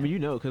 But- Yeah. I mean, you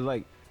know, cause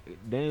like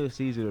Daniel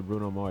Caesar to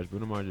Bruno Mars.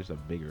 Bruno Mars is just a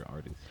bigger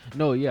artist.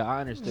 No, yeah, I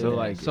understand. So, So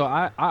like- like, so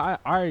I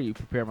already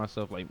prepared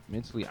myself like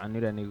mentally. I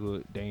knew that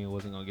nigga Daniel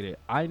wasn't gonna get it.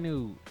 I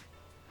knew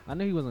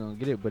he wasn't gonna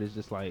get it, but it's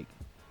just like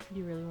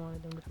You really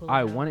wanted them to pull.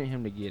 I it out. wanted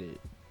him to get it.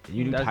 And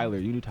you knew That's- Tyler.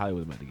 You knew Tyler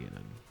was about to get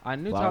nothing. I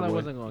knew Flower Tyler Boy,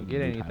 wasn't gonna you get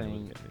knew Tyler anything,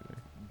 wasn't getting anything.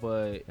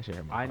 but That shit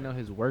hurt my I heart. know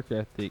his work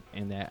ethic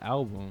and that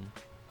album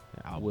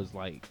That album was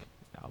like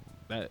album.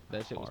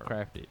 that shit was Hard.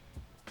 crafted.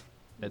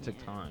 That took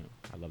Yeah. time.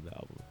 I love that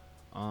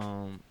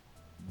album.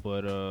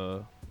 But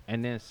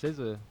and then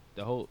SZA,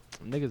 the whole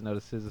niggas know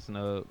the SZA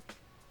snub.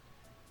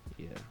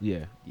 Yeah,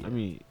 Yeah. Yeah. I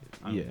mean,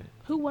 I yeah. mean,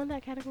 Who won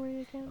that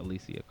category again?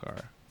 Alicia Carr.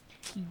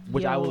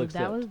 Which I will Yo,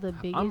 accept. That was the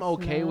biggest. I'm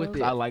okay with snub.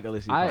 it. I like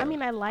Alicia. I- I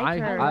mean, I like I,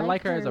 her. I like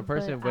like her as her, a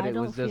person, but but I it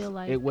was don't just feel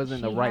like it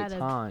wasn't the she right had a-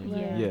 time.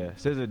 yeah. yeah,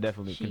 SZA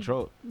definitely She-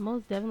 control.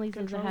 Most definitely SZA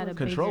Control had a was-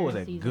 Control bigger was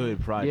a season. good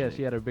project. Yeah,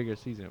 she had a bigger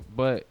season.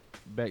 But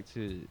back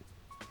to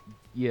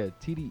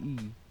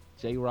TDE,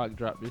 J Rock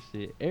dropped this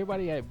shit.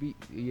 Everybody at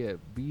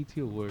BET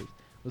Awards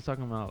was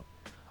talking about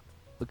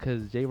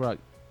because J Rock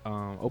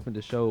opened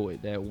the show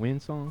with that Win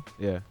song.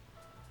 Yeah.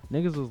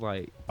 Niggas was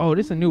like, "Oh,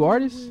 this a new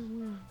artist?"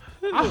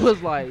 I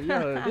was like,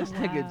 "Yo, this Wow.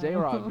 nigga J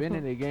Rock been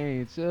in the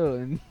game, chill,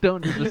 and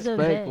don't He's a disrespect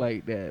vet.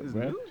 like that, He's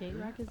bro." new. J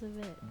Rock is a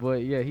vet.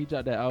 But yeah, he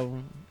dropped that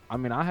album. I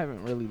mean, I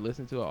haven't really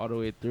listened to it all the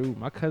way through.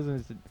 My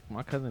cousin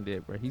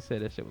did, bro. He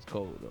said that shit was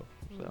cold though.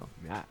 So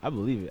I, mean, I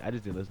believe it. I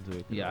just didn't listen to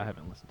it. 'cause, yeah, I like,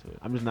 haven't listened to it.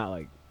 I'm just not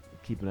like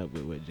keeping up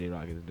with what J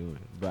Rock is doing,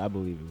 but I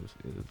believe it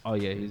was. Oh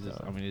yeah, it he's was,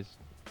 just. I mean, it's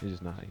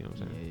just not. You know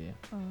what I'm saying?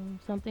 yeah.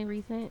 Something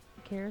recent.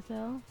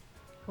 Carousel.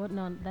 What?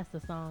 No, that's the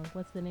song.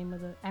 What's the name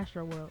of the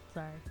Astro World?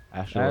 Sorry,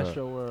 Astro.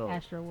 Astro World.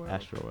 Astro World.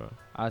 Astro World.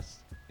 I It's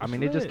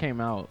mean, it just lit.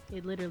 came out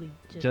It literally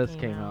Just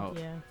came out.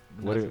 Yeah.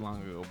 not What too it-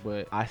 long ago,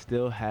 but I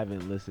still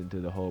haven't listened to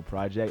the whole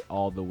project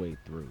all the way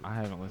through. I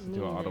haven't listened Me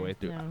to it all the neither, way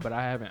through. no. But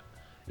I haven't.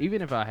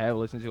 Even if I have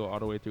listened to it all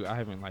the way through, I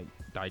haven't like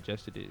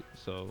digested it.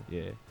 So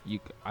Yeah.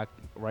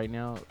 right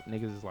now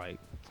niggas is like,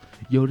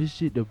 yo, this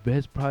shit the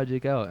best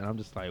project out, and I'm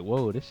just like,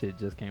 whoa, this shit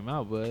just came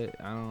out, but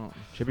I don't.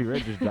 Trippie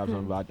Redd just dropped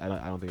something, but I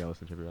don't think I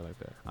listen to Trippie Redd like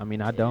that. I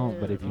mean, I don't.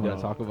 But if you gotta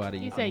Oh. talk about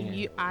it, You say can.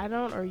 you, I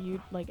don't, or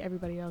you like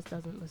everybody else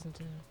doesn't listen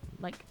to.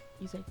 Like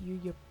you said, you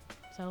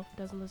yourself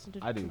doesn't listen to.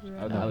 I do. Trippie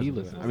I, Redd? No, I he listen to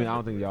it. listens. I mean, I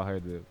don't think y'all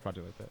heard the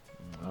project like that.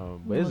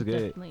 But Most it's good.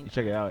 definitely You not.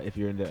 check it out if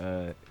you're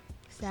into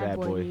Sad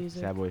boy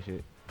music. sad boy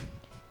shit.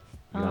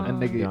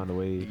 Get on the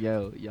wave.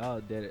 Yo,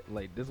 y'all did it.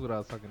 Like, this is what I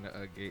was talking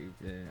to Gabe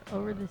and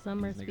Over the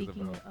summer, these niggas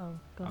speaking about. of,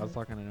 go I ahead. was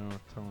talking to them,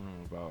 telling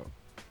them about,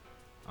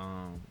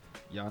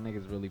 y'all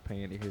niggas really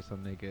paying to hear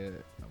some nigga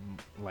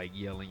like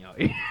yelling y'all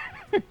ear.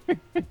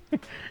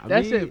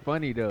 That shit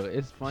funny though.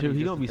 It's funny. Sure, he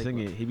just don't to be think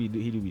singing. about-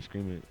 He do be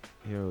screaming.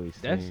 He don't really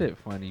sing. That shit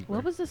funny.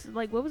 What bro. was this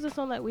like? What was the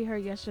song that we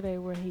heard yesterday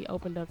where he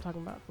opened up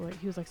talking about like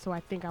he was like, "So I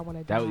think I want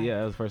to die."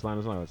 That was the first line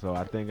of the song. So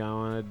I think I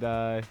wanna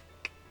die.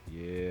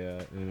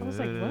 Yeah. I was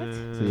like, what?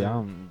 See,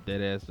 I'm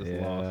dead ass just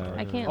lost.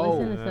 I can't Oh.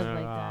 listen to stuff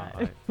like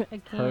that. I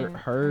can't.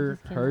 Her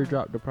I just cannot.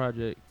 dropped the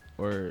project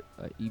or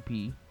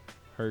EP.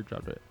 Her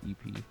dropped the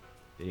EP.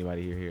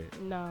 Anybody hear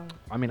it? No.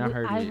 I mean, I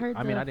heard it.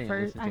 I mean, the I didn't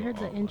first. listen I to heard it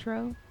the all.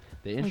 intro.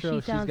 The And intro, she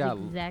she's sounds got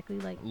exactly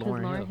like because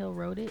Lauryn Lauryn Hill. Hill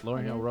wrote it. Lauryn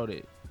I Hill guess. wrote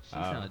it. She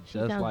sounds She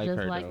just sounds like just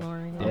her like though.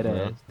 Lauryn Hill. Dead Oh, for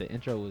real? ass. The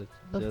intro was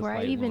just Before like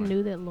I even Lauryn.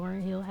 knew that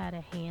Lauryn Hill had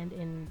a hand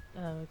in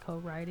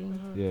co-writing,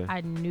 Mhm. Yeah.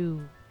 I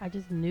knew. I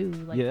just knew.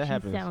 Like Yeah, that she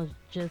happens. sounds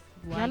just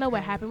like. Y'all know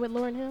what her. happened with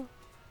Lauryn Hill?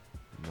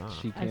 Nah.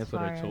 She As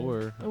canceled her far as-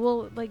 tour.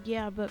 Well, like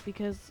yeah, but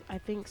because I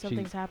think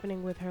something's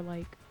happening with her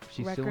like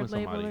She's suing record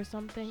label somebody. or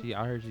something,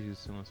 I heard she's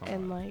suing somebody.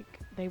 and like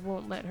they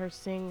won't let her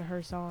sing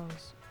her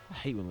songs, I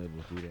hate when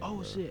labels do that. oh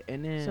bro. shit!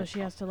 And then so she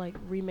has to like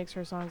remix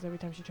her songs every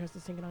time she tries to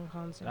sing it on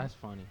concert. That's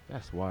funny.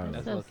 That's wild.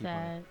 That's That's so low-key funny.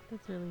 sad.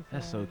 That's really sad.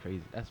 That's so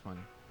crazy. That's funny.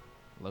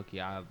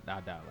 Loki, I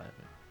died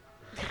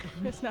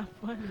laughing. It's not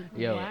funny.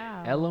 Yo,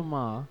 Wow. Ella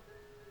Ma.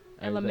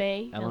 Ella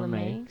May. Ella Ella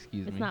May. May.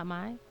 Excuse It's me. not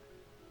mine.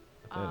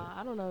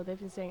 I don't know. They've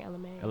been saying Ella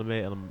May.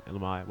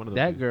 LMI, one of those.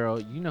 That two. girl,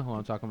 you know who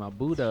I'm talking about.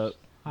 Boot Up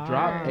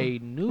dropped a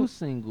new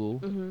single.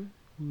 Mm-hmm.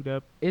 Boot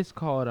up. It's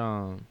called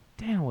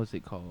damn, what's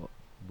it called?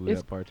 Boot It's-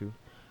 up part 2.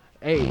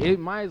 Hey, it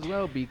might as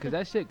well be because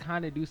that shit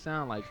kind of do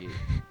sound like it.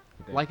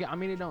 Okay. Like I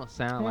mean, it don't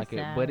sound That's like it,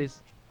 sad. but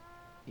it's,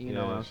 you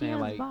know Yeah. what I'm She saying?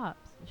 has Like, bops.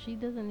 She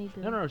doesn't need to.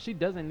 no, she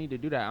doesn't need to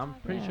do that. I'm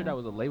pretty sure Yeah. that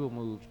was a label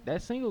move.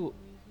 That single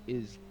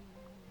is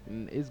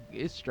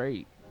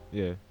straight.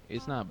 Yeah.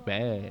 It's not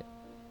bad.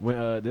 When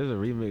there's a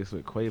remix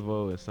with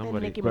Quavo and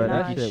somebody. Nicki Bro,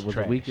 that Minaj. shit was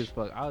Trash. weak as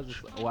fuck. I was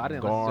just, well, I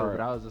didn't listen to it, but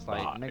I was just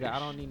like, Garbage. nigga, I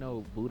don't need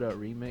no boot up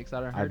remix. I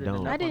done I heard it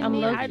don't. enough I didn't on I'm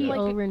need- the low I'd key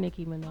radio. like- over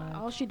Nicki Minaj.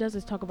 All she does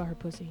is talk about her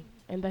pussy,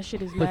 and that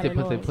shit is Pussy, mad pussy,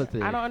 annoying.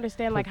 pussy. I don't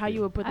understand like how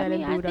you would put that I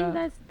mean, in I Buddha. think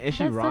that's And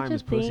she that's rhymes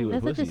such a pussy thing.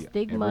 with That's such pussy a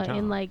every stigma time.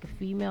 in like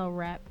female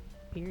rap.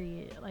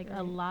 Period. Like a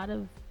Right. lot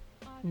of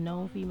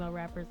known female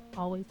rappers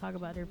always talk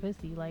about their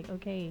pussy. Like,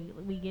 okay,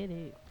 we get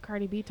it,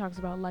 Cardi B talks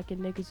about liking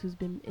niggas who's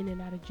been in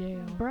and out of jail.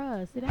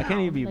 bruh. Sit down. I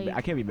can't even be. Like,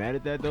 I can't be mad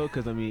at that though,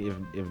 because I mean,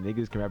 if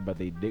niggas can rap about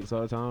their dicks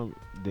all the time,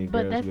 then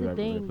But girls that's should be the rapping about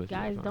thing, their pussy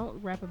all guys the time.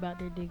 don't rap about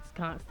their dicks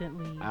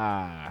constantly.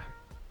 Ah.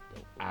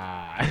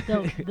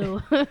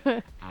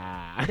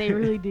 They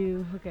really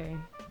do. Okay,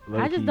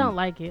 I just don't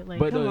like it. Like,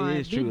 But come no, it on,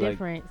 is be true, like,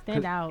 different, stand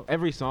 'cause out.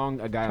 Every song,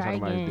 a guy's Try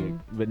talking about his dick,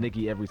 again. but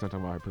Nicki every song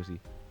talking about her pussy.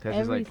 That's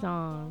just Every like,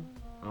 song.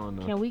 I don't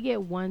know. Can we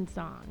get one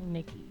song,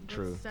 Nicki?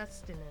 True.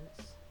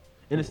 Sustenance.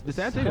 And the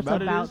sad thing That's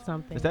about about it is,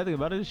 something. the sad thing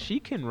about it is she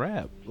can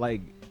rap.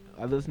 Like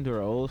I listened to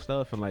her old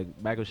stuff and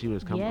like back when she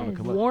was coming on the Yes.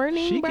 come up,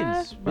 Warning, she bruh.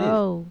 can spit.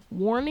 Bro,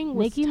 Warning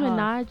was Nicki tough.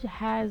 Minaj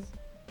has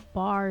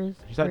bars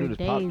She for started doing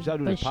this pop- she days, started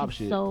doing but this pop she's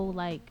shit. so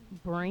like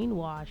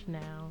brainwashed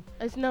now.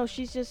 No,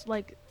 she's just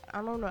like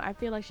I don't know. I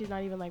feel like she's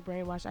not even like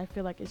brainwashed. I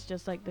feel like it's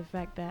just like the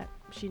fact that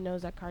she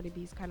knows that Cardi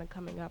B's kind of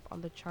coming up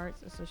on the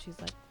charts, and so she's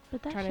like,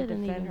 But that Trying to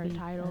shouldn't defend even her be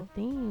title. a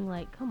thing.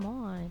 Like, come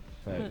on.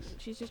 Facts.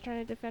 she's just trying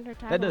to defend her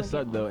title. That does and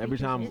suck get though. more Every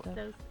features time, and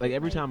stuff. like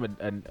every time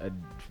a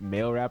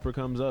male rapper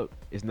comes up,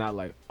 it's not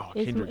like oh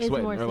Kendrick it's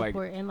sweating more or like.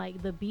 support, and like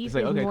the beef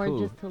like, is okay, more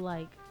cool. just to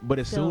like But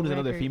as sell soon as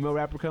another records. female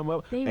rapper come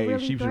up, They hey, really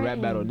she should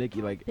rap battle threaten.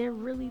 Nicki. Like they're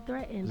really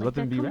threatened. Just Like let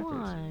them that, be come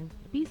rappers. on,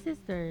 be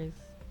sisters,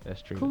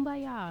 that's true.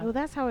 kumbaya. Well,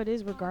 that's how it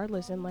is,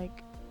 regardless, in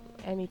like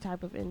any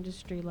type of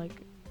industry, like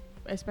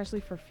especially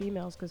for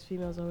females, because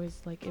females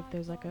always like if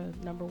there's like a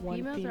number one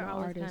Females female are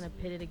always artist. kind of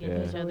pitted Yeah.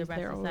 against each other Always- by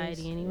they're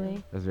society always-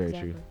 anyway. That's very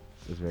Exactly. true.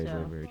 That's very, so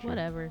very, very true.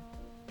 whatever.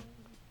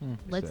 Hmm.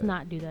 Let's sad.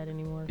 not do that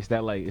anymore. It's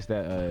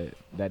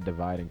that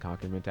divide and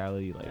conquer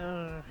mentality. Like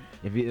Ugh.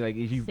 if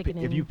you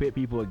Sickening. pit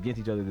people against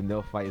each other, then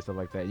they'll fight and stuff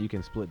like that. You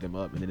can split them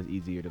up, and then it's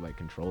easier to like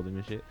control them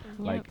and shit.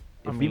 Like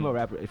I if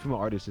female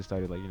artists just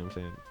started like you know what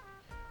I'm saying.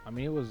 I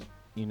mean, it was,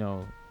 you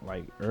know,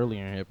 like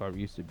earlier in hip hop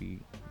used to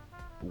be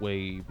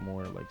way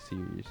more like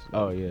serious.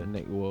 Oh, Like,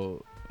 yeah.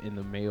 Well, in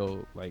the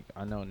male, like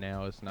I know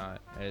now it's not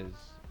as,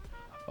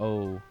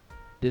 oh,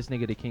 this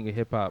nigga the king of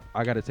hip hop.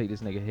 I gotta take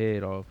this nigga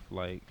head off.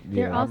 Like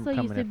There Yeah. I'm also used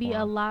coming to in be for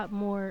a him. lot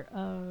more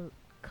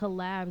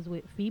collabs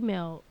with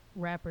female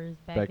rappers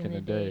back in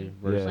the day.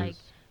 versus Like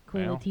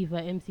Queen now.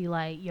 Latifah, MC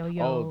Light, Yo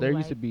Yo. Oh, there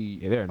used to like, be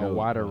Yeah, there are a no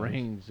wider ones.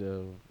 range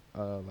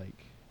of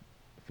like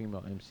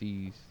female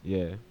MCs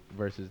Yeah,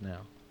 versus now.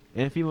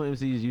 and female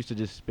MCs used to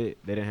just spit.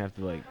 They didn't have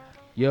to like.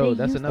 Yo, they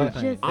that's used another to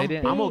thing. just They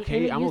didn't. I'm spit, okay-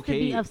 and it I'm used to be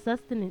okay- of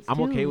sustenance I'm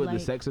too, okay with the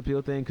like, sex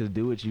appeal thing because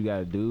do what you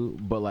gotta do,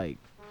 but like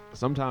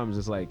sometimes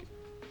it's like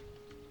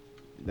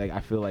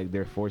I feel like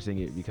they're forcing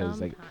it because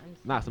like sometimes.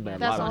 not sometimes, a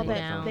That's lot all of that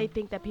times. they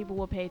think that people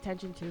will pay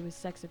attention to is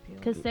sex appeal.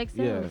 Because sex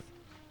Yeah. sells.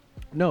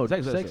 No,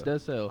 Sex sex, does sell.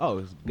 does sell. Oh,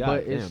 it's but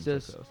goddamn it's sex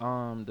just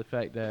sells. the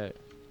fact that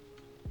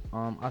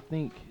I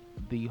think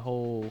the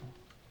whole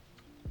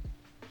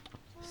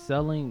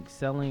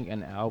selling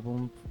an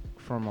album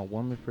from a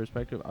woman's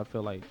perspective, I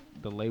feel like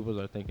the labels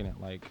are thinking it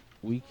like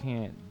we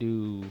can't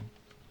do.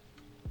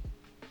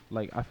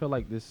 Like I feel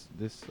like this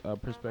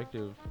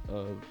perspective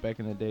of back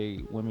in the day,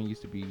 women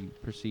used to be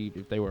perceived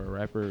if they were a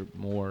rapper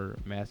more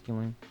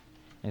masculine,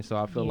 and so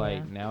I feel Yeah.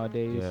 like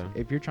nowadays, Yeah.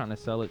 if you're trying to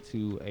sell it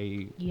to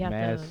a You have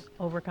mass, to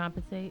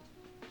overcompensate.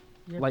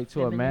 Your like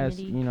to a mass,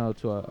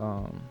 femininity. to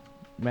a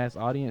mass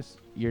audience,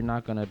 you're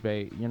not gonna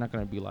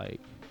be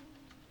like,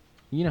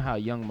 how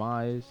Young Ma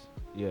is,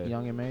 Yeah.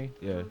 Young M.A.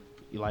 Yeah.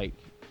 like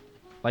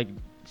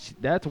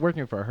that's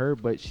working for her,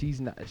 but she's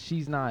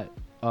not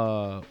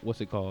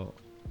what's it called,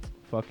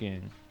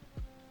 fucking,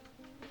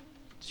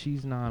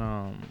 she's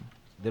not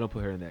They don't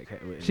put her in that.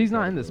 she's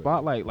not in the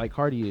spotlight like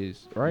Cardi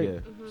is, right? Yeah.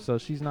 Mhm. So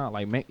she's not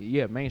like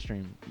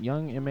mainstream.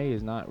 Young M.A.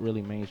 is not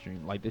really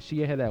mainstream. Like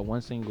she had that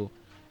one single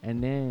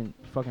and then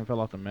fucking fell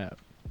off the map.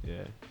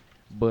 Yeah.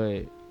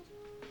 But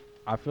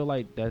I feel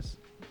like that's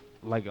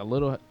like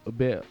a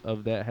bit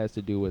of that has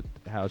to do with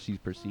how she's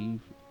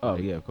perceived. Oh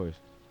Like, yeah, of course.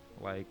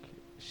 like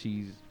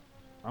she's,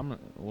 I'm not,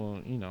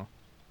 well,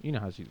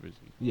 how she's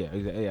perceived. Yeah,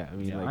 exactly. Yeah, I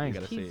mean, Yeah, like, I ain't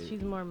gotta say She's it.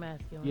 she's more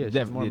masculine. Yeah, she's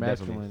definitely, more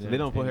definitely. masculine So than they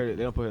don't put her. anything.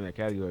 They don't put her in that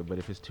category. But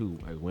if it's two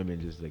like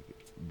women just like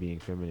being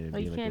feminine, and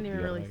Well, you being can't like, even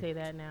yeah, really like, say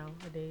that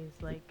nowadays.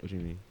 Like, What you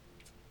mean?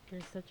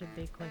 there's such a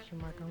big question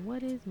mark on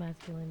what is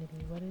masculinity,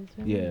 what is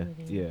Yeah,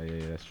 femininity.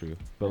 yeah, that's true.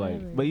 But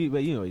Whatever. like,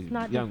 but you know, It's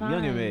not young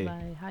defined MA.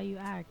 by how you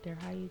act or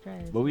how you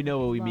dress. But we know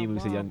what we blah, mean when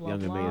we say blah, young blah, MA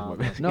is blah, more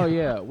blah. masculine. No,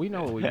 yeah, we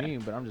know what we mean,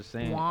 but I'm just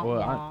saying. Wah, Well,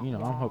 wah, I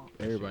wah. hope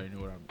everybody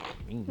knew what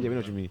I mean. Yeah, we know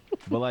what you mean.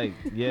 But like,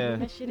 yeah,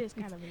 That shit is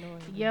kind of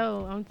annoying.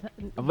 Yo,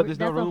 But there's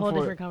no that's room a whole for-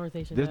 different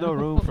conversation. there's no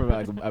though. room for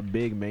like a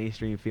big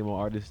mainstream female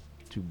artist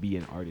to be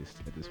an artist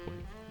at this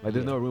point. Like,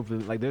 there's Yeah. no room for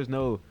like, there's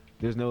no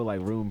like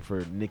room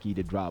for Nicki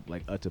to drop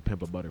like "To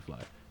Pimp a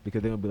Butterfly"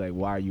 because they're gonna be like,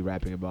 why are you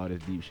rapping about this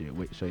deep shit?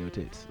 Wait, show your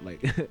tits.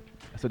 Like,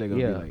 that's what they're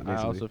gonna Yeah, be like. I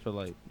Basically. also feel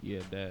like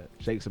that.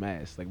 Shake some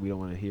ass. Like, we don't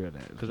want to hear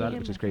that 'Cause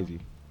which is crazy.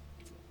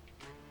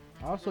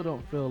 I also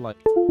don't feel like.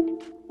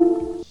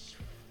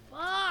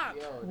 Fuck.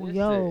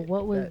 Yo,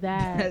 what was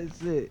that?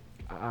 That's it.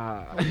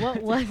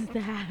 What was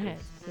that?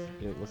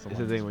 It's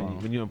the thing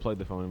when you unplug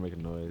the phone and make a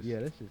noise. Yeah,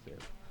 that's just it.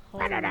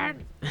 Holy-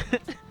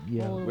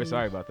 Yeah. Holy We're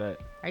sorry about that.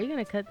 Are you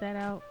gonna cut that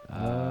out?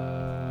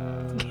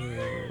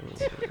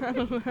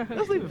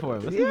 Let's leave it for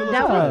him. Let's leave it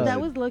Yeah. That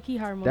was low key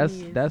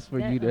harmonious. That's for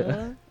That, you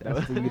to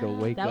that's for you to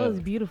wake that up. was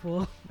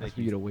beautiful. That's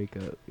for you to wake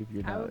up if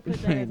you're I not would put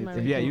that paying as my If,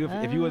 attention.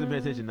 yeah, if you wasn't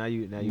paying attention, now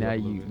you now up a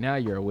little you bit. now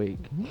you're awake.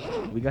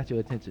 We got your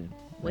attention.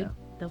 Wake now.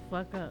 the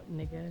fuck up,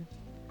 nigga.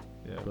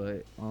 Yeah.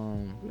 But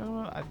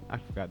No, I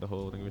forgot the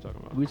whole thing we were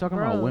talking about. we were talking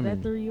Bro, about that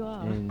women threw you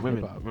off. and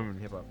Women, hip-hop. women,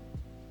 hip hop.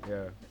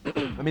 Yeah.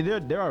 I mean,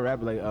 there are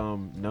rappers like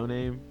No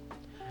Name.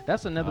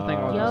 That's another thing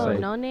I was Yo, gonna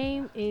say. No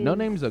Name is No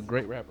Name's a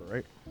great rapper,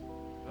 right?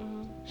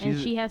 Mhm. and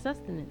she has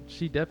sustenance.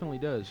 She definitely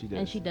does. She does.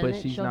 And she But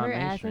doesn't she's show not her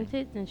ass mainstream. and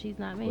tits, and she's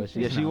not But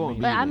mainstream. Yeah, she's she not won't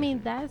be. But I either.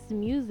 mean, that's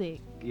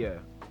music. Yeah.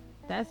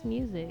 That's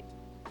music.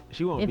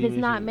 She won't If be it's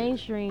not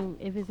mainstream.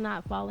 mainstream, if it's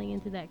not falling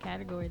into that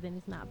category, then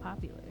it's not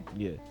popular.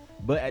 Yeah.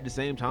 But at the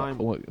same time,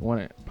 When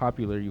it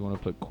popular, you want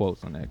to put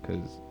quotes on that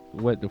because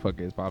what the fuck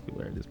is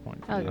popular at this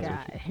point? Oh Yeah.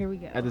 God, here we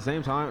go. at the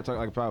same time, talk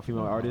like about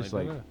female artists.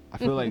 Like, I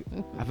feel like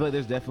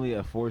there's definitely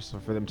a force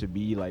for them to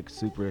be like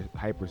super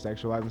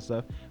hypersexualized and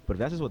stuff. But if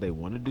that's just what they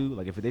want to do,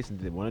 like if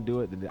they want to do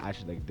it, then I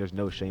should like. There's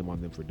no shame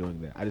on them for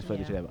doing that. I just feel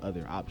like they Yeah. should have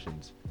other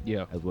options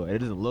Yeah. as well. And it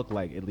doesn't look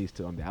like, at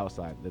least on the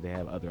outside, that they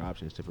have other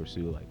options to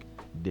pursue like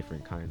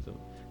different kinds of.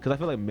 Because I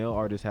feel like male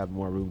artists have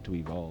more room to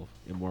evolve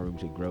and more room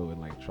to grow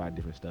and like try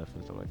different stuff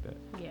and stuff like that.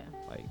 Yeah,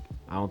 Like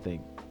I don't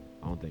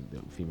think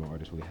the female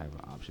artists really have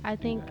an option. I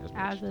to think do that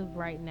as as much. of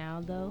right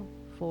now, though,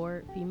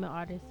 for female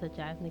artists such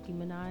as Nicki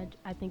Minaj,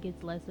 I think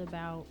it's less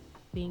about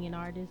being an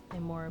artist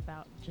and more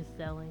about just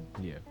selling.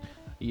 Yeah.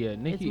 Yeah,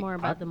 Nicki. It's more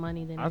about the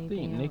money than I anything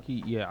think else.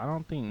 Nicki. Yeah, I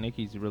don't think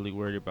Nicki's really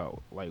worried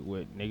about like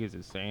what niggas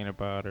is saying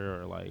about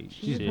her or like.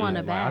 She just shit. want a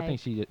Like, I bag. think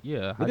she. Yeah.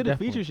 Look I at the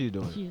definitely- features she's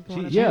doing. She just She,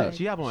 want a she, bag.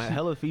 she have on She-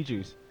 hella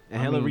features and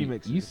I hella mean,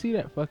 remixes. You see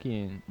that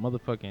fucking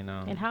motherfucking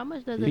And how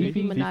much does a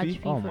Fifi? Nicki Minaj Fifi?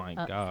 feature? Oh my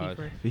gosh.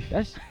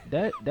 feature?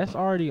 that's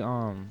already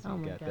Oh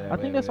my Got god. that. I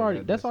think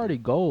that's already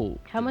gold.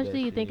 How much do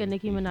you think a Destiny,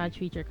 Nicki Fifi. Minaj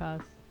feature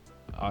costs?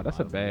 Oh, that's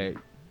a bag.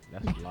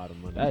 That's a lot of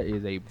money. That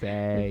is a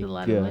bag. That's a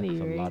lot of money,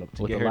 That's a right? lot of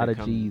to With get a her lot to of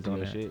come G's do on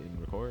your that. shit and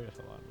record. That's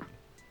a lot of money.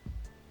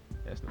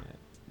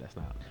 That's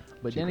not.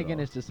 But cheap then at again,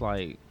 all. it's just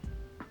like,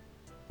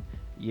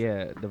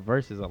 yeah, the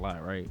verse is a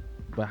lot, right?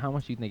 But how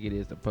much you think it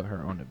is to put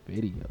her on the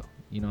video?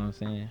 You know what I'm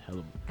saying?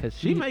 hella. Cause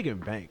She making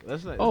bank.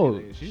 Let's not.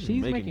 oh, she's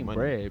making money.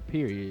 bread.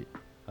 Period.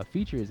 A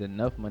feature is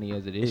enough money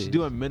as it And is. she's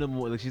doing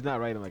minimal. Like she's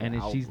not writing like. And an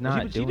if album. she's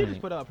not she did doing just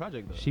it. put out a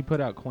project though. She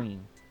put out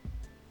Queen.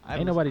 I Ain't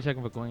haven't nobody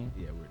checking for Queen.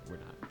 listened- Yeah, we're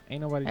not.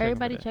 Ain't nobody.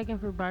 Everybody checking checking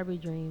for Barbie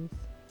Dreams,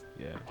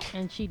 Yeah,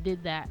 and she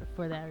did that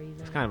for that reason.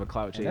 it's kind of a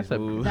clout And chase that's a-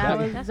 move. That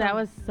was That's that a-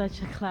 was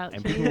such a clout for that.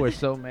 And chase. people were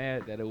so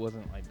mad that it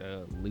wasn't like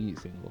the lead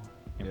single,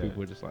 and Yeah. people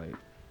were just like,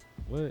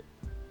 "What?"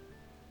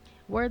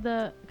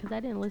 Because I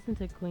didn't listen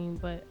to Queen,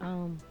 but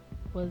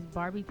Was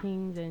Barbie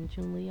Teens and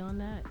Chun-Li on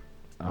that?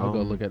 I'll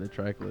go look at the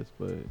track list,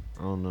 but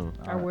I don't know.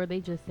 Or were they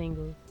just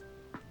singles?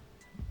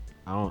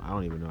 I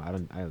don't even know. I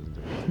listened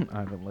to it. I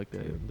haven't looked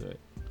at Yeah, it. do it.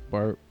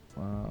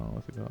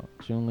 What's it called?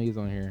 Chun-Li's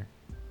on here,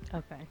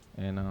 Okay.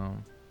 and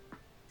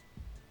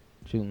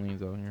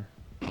Chun-Li's on here.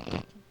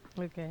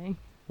 Okay.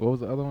 What was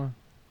the other one?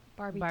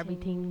 Barbie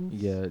Teens.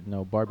 Yeah,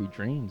 no, Barbie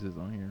Dreams is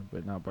on here,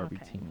 but not Barbie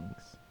Okay.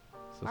 Teens.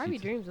 So Barbie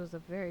she Dreams was a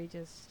very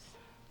just.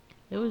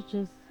 It was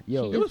just.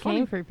 Yo, she it just was funny.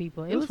 came for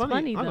people. It was was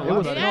funny. funny I though. know, it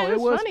was, Yeah, no, it it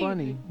was was funny.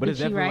 funny. But Did it's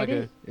she definitely write like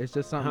it? It's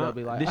just something Huh? they'll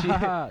be like, Did she? Did she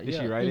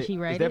yeah. write Did it? she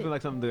write It's definitely it?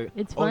 like something that.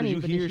 It's Oh, funny, did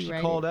you but did hear? she She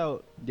write called it?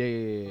 out.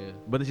 Yeah.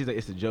 But then she's like,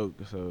 it's a joke,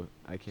 so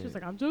I can't. She was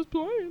like, I'm just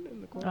playing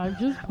in the corner. I'm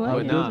just Oh, playing.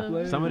 But no.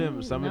 nah, some of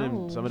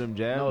them No.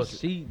 jabs. No,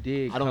 she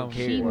did. I don't come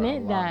care. She for a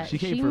meant lot. that. She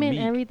She, came for meant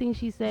Meek. everything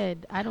she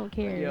said. I don't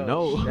care. Yo,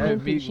 No. She that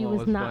meant Meek it. She one was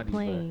was not funny, but-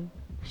 playing.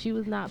 She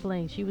was not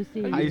playing. She was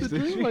serious. I I used used to-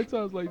 to dream like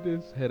times like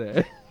this. Head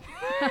ass.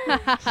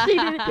 she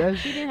didn't.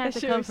 She didn't have That to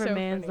shit come was for so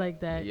mans funny. like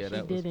that. Yeah, she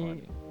that was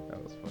didn't. funny.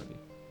 That was funny.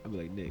 I'd be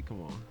like, Nick,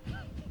 come on.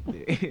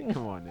 Nick,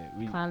 come on,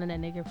 Nick. Clowning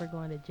that nigga for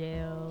going to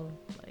jail.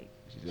 Like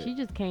She said, she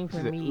just came she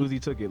for said me. Uzi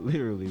took it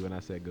literally when I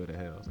said go to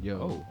hell. I was like,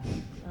 Yo.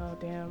 Oh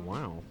damn.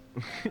 wow.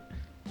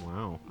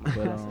 Wow.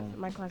 But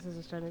My classes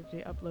are starting to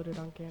be uploaded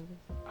on Canvas.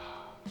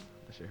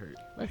 That shit hurt.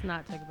 Let's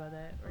not talk about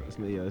that. Right Let's,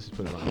 now. yeah, let's just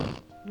put it on.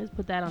 Let's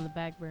put that on the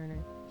back burner.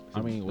 I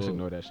mean, let's well,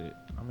 ignore that shit.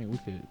 we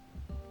could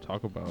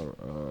talk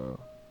about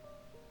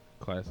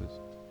classes.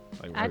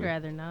 Like I'd regular-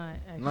 rather not.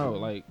 Actually. No,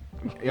 like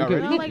Y'all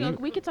could- ready? No, like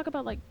we could talk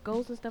about like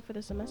goals and stuff for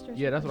the semester. or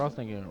yeah, that's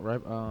something. what I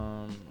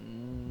was thinking.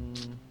 Right?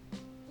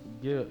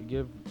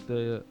 Give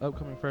the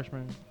upcoming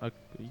freshmen a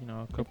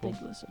If couple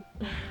they listen.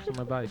 some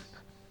advice.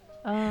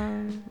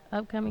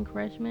 Upcoming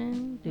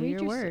freshmen, do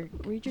your work.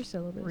 Read your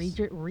syllabus.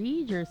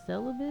 Read your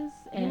syllabus.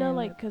 You know, and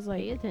like, cause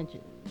pay like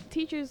attention.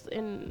 teachers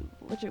in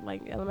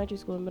like elementary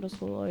school and middle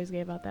school always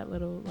gave out that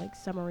little like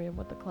summary of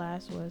what the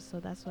class was. So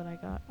that's what I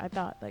got. I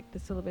thought like the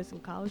syllabus in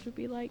college would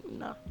be like,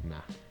 nah, Nah.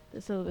 the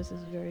syllabus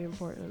is very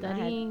important.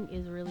 Studying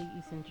is really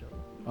essential.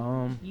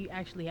 You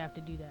actually have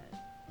to do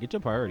that. Get your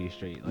priorities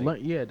straight. Like,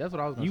 Yeah, that's what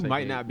I was gonna you say.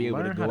 might Gabe. not be able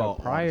to Learn go how out all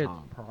the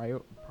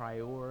time.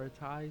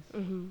 prioritize.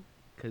 Mm-hmm.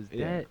 Cause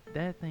Yeah.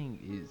 that thing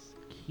is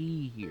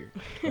key here.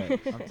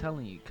 I'm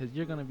telling you, cause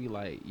you're gonna be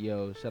like,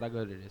 yo, should I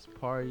go to this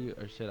party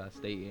or should I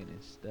stay in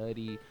and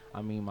study?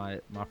 I mean, my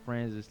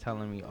friends is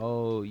telling me,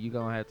 oh, you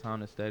gonna have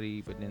time to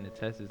study, but then the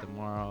test is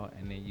tomorrow,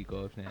 and then you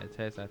go up to that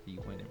test after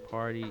you went and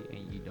party,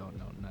 and you don't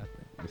know nothing.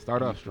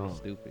 start And off you feel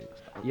strong. stupid.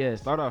 Yes.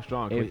 Start off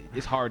strong. 'Cause If-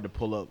 it's hard to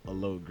pull up a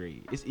low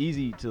grade. It's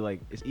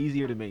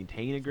easier to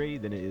maintain a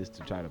grade than it is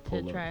to try to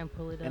pull To try up and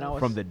pull it And I up. was-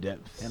 from the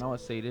depths. And I would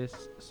say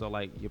this, so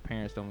like your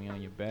parents don't be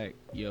on your back,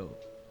 yo,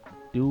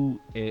 do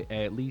it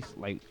at least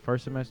like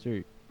first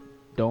semester,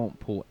 don't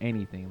pull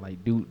anything,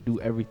 like do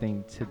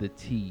everything to the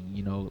T,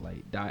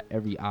 like dot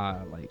every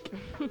I, like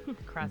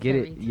Cross get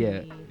every it, yeah.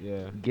 T.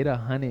 Yeah. get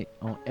 100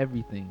 on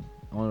everything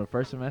on the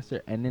first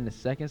semester, and then the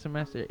second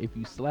semester, if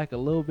you slack a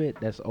little bit,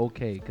 that's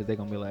okay, because they're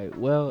gonna be like,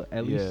 well,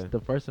 at Yeah. least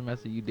the first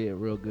semester you did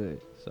real good,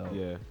 so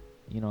Yeah.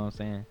 you know what I'm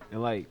saying.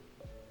 And like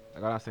I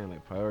was saying,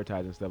 like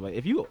prioritizing stuff. Like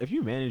if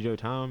you manage your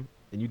time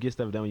and you get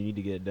stuff done when you need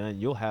to get it done,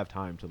 you'll have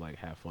time to like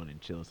have fun and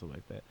chill and stuff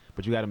like that.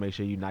 But you got to make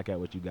sure you knock out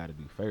what you got to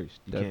do first.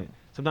 You Definitely. can't.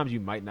 Sometimes you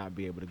might not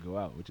be able to go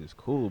out, which is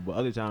cool. But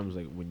other times,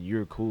 like when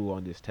you're cool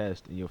on this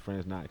test and your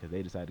friends not, because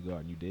they decided to go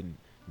out and you didn't,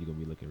 you're gonna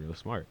be looking real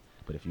smart.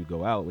 But if you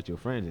go out with your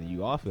friends and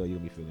you all fail, you'll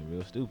be feeling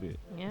real stupid.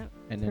 Yep.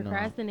 And then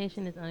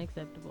Procrastination is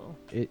unacceptable.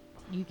 it,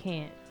 You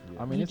can't.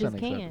 I mean, You it's just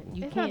unacceptable. can't.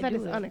 You It's can't not that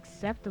do it's it.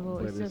 unacceptable.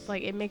 But It's just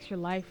like it makes your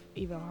life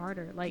even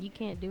harder. Like You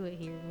can't do it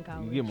here in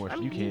college. You get more. I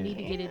You mean, can. need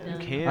to get it You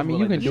done. can. I mean, but, you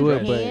like, can the do it,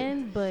 stress. but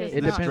can, but It's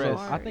it just depends.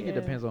 stress. I think it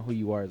Yeah. depends on who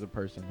you are as a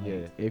person. Like,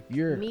 Yeah. if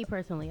you're Me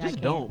personally, I Just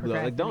can't don't.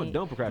 Like procrastinate.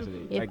 don't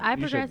procrastinate. If Like, I you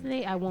should-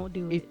 procrastinate, I won't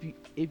do it.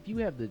 if you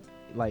have the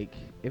like,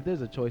 if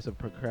there's a choice of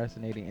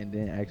procrastinating and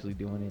then actually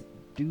doing it,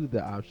 do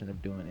the option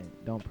of doing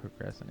it. Don't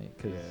procrastinate,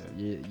 because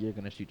you're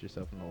gonna shoot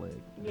yourself in the leg.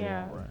 in the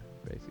Yeah. long run,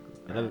 basically.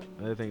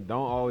 Another thing,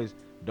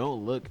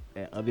 don't look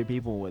at other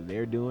people and what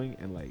they're doing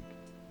and like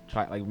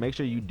make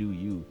sure you do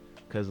you,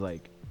 because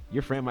like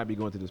your friend might be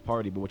going to this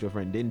party, but what your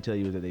friend didn't tell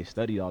you is that they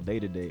studied all day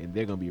today and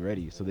they're gonna be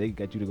ready, so they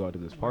got you to go out to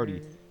this party.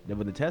 Word. Then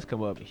when the test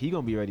come up, he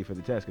gonna be ready for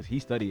the test because he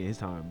studied in his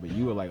time, but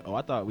you were like, oh,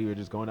 I thought we were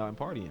just going out and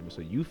partying,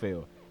 so you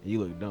fail and you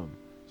look dumb.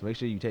 So make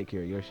sure you take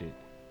care of your shit,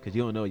 because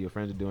you don't know what your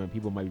friends are doing.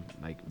 People might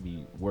like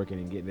be working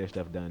and getting their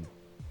stuff done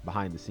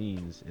behind the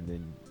scenes and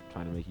then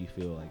trying to make you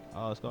feel like,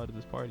 oh, let's go out to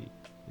this party,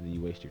 and then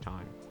you waste your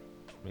time.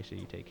 Make sure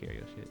you take care of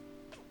your shit.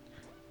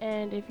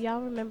 And if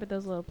y'all remember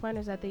those little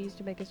planners that they used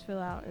to make us fill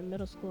out in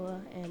middle school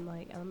and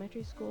like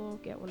elementary school,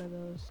 get one of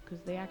those,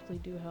 because they actually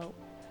do help.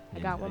 I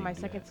got one my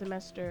second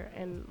semester,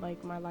 and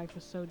like my life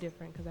was so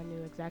different because I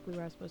knew exactly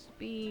where I was supposed to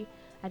be.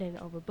 I didn't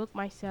overbook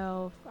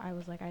myself. I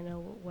was like, I know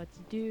what to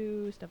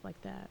do, stuff like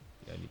that.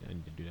 Yeah, I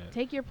need to do that.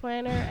 Take your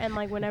planner and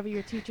like whenever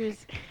your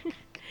teachers,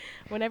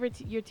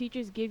 your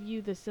teachers give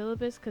you the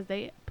syllabus, because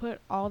they put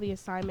all the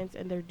assignments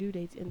and their due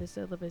dates in the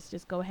syllabus.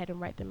 Just go ahead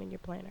and write them in your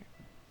planner.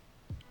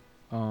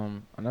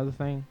 Another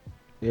thing,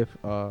 if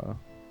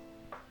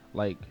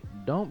like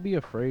don't be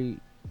afraid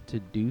to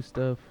do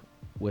stuff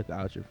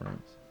without your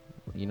friends.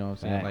 You know what I'm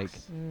saying? Like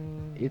Facts.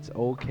 it's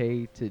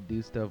okay to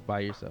do stuff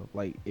by yourself.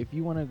 Like if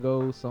you want to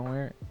go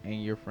somewhere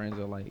and your friends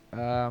are like,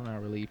 I'm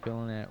not really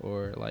feeling that,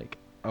 or like,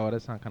 oh,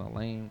 that sounds kind of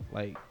lame.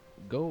 Like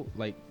go,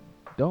 like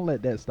don't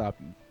let that stop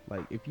you.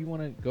 Like if you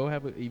want to go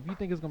if you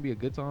think it's gonna be a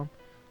good time,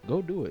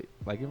 go do it.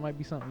 Like it might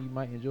be something you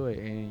might enjoy,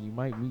 and you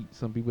might meet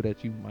some people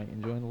that you might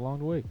enjoy along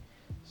the way.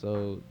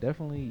 So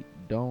definitely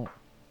don't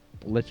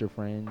let your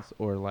friends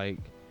or like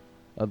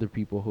other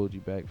people hold you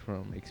back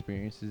from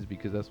experiences,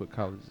 because that's what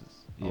college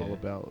is all Yeah.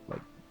 about.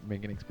 Like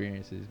making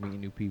experiences,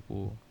 meeting new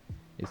people.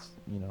 It's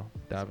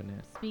diving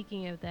in.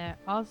 Speaking of that,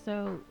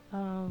 also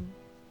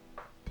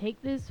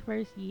take this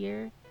first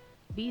year,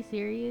 be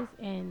serious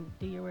and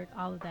do your work,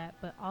 all of that,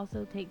 but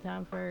also take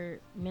time for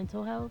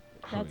mental health.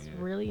 That's yeah.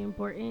 really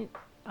important.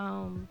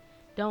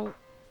 Don't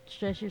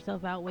stress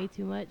yourself out way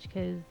too much,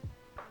 because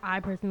I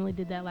personally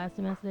did that last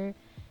semester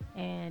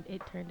and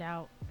it turned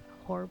out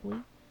horribly.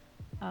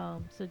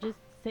 So just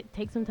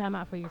take some time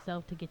out for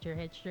yourself to get your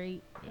head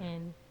straight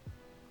and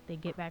then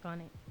get back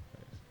on it.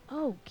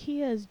 Oh,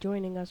 Kia is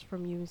joining us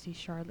from UNC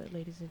Charlotte,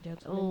 ladies and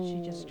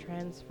gentlemen. She just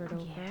transferred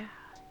over. Yeah.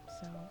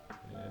 So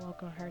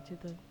welcome her to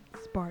the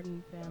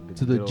Spartan family.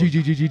 To the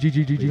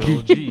Big G.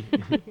 old G.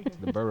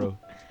 The borough.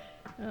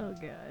 Oh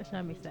gosh,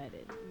 I'm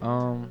excited.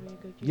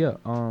 Yeah.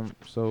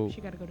 So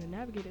She got to go to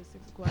Navigate at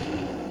 6 o'clock.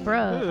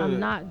 Bruh, Yeah. I'm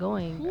not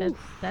going.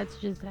 That's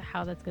just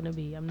how that's gonna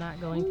be. I'm not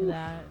going to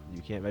that.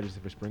 You can't register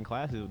for spring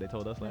classes. They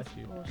told us That's last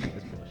year. bullshit.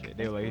 That's bullshit. That's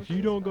They were like, if bullshit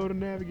you don't as go fuck. to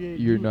Navigate,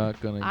 you're not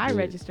gonna. I get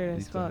registered as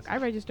these fuck. I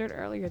classes. registered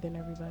earlier than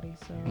everybody,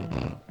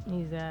 so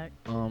Exact.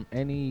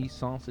 Any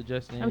song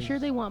suggestions? I'm sure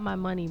they want my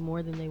money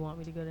more than they want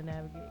me to go to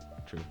Navigate.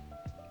 True.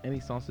 Any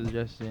song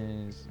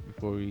suggestions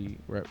before we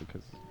wrap,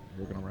 because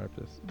we're gonna wrap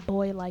this.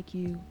 Boy Like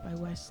You by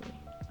Wesley.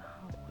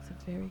 It's a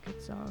very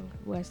good song.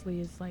 Wesley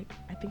is like,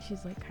 I think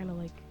she's like kind of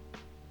like,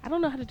 I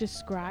don't know how to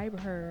describe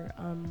her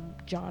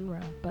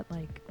genre, but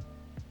like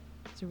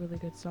it's a really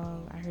good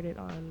song. I heard it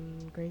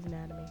on Grey's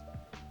Anatomy.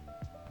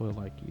 Boy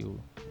Like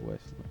You,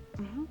 Wesley.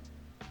 Mm-hmm.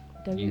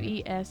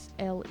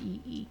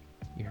 Weslee.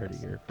 You heard it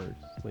here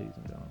first, ladies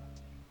and gentlemen.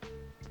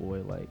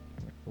 Boy Like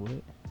what?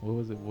 What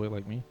was it? Boy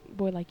Like Me?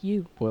 Boy Like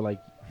You. Boy Like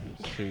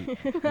Shoot.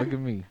 Look at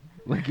me.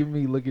 Look at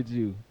me. Look at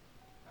you.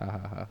 Ha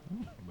ha ha.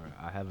 Bro,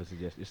 I have a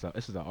suggestion.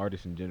 This is an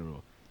artist in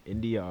general.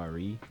 India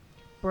Re.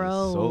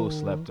 Bro. Is so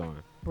slept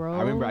on. Bro.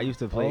 I remember I used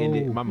to play Oh.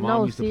 India. My mom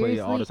no, used to play it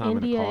all the time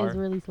India in the car. is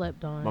really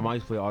slept on. My mom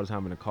used to play it all the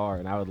time in the car,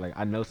 and I was like,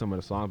 I know some of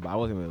the songs, but I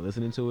wasn't really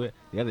listening to it.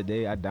 The other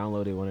day, I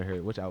downloaded one of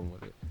her. Which album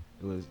was it?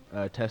 It was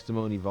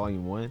Testimony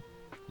Volume 1.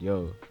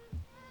 Yo,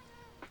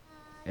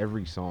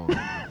 every song.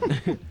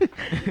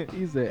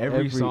 He said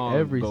every song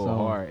every go song.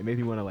 hard. It made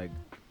me want to like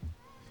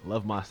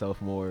love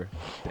myself more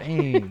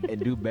Dang.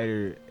 and do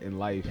better in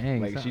life.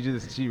 Dang, like son.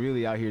 she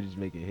really out here just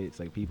making hits.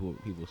 Like people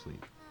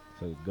sleep.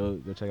 So go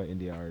check out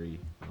India Re.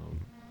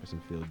 For some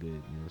feel good, you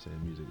know what I'm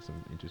saying, music,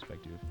 some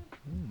introspective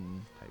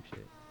type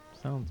shit.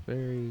 Sounds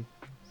very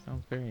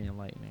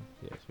enlightening.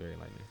 Yeah, it's very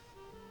enlightening.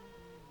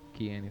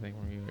 Key, anything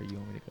from you, or you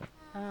want me to go?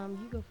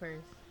 You go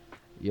first.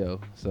 Yo,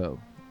 so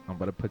I'm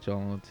about to put y'all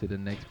on to the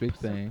next big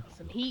thing.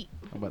 Some heat.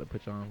 I'm about to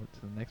put y'all on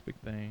to the next big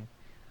thing.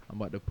 I'm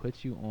about to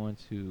put you on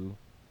to.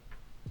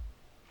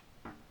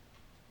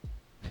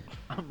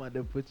 I'm about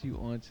to put you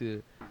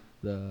onto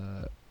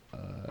the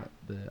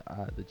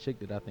chick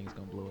that I think is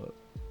gonna blow up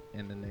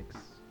in the next.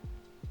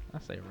 I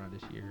say around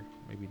this year,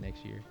 maybe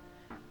next year.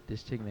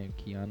 This chick named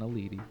Kiana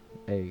Leedy.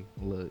 Hey,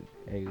 look.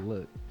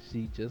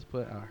 She just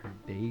put out her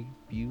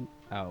debut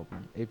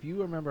album. If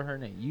you remember her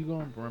name, you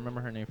gonna remember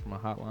her name from a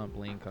Hotline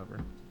Bling cover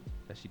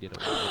that she did.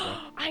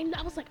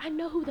 I was like, I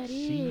know who that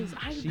is.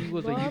 She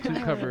was a love YouTube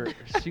her. cover.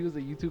 She was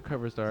a YouTube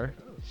cover star.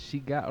 She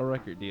got a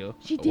record deal.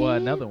 She Well,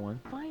 did? another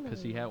one. Finally.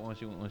 Because she had one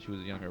when she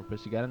was younger, but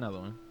she got another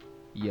one.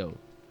 Yo,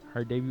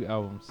 her debut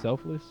album,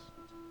 Selfless,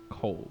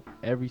 cold.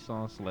 Every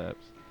song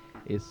slaps.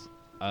 It's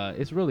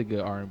really good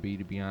R&B,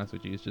 to be honest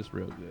with you. It's just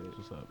real good.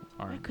 What's up?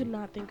 R&B. I could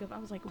not think of. I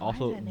was like, why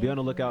Also, is that be name on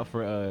the lookout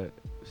familiar?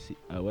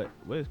 for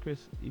what is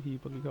Chris EP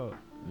fucking called?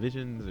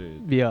 Visions or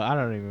Yeah, I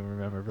don't even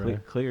remember, bro.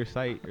 clear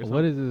sight or something?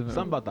 What is this?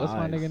 Something about the What's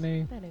my eyes. nigga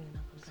name? That ain't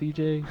nothing.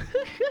 CJ.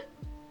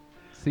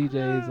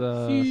 CJ's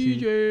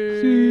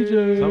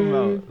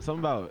Something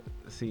about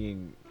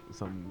seeing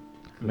some.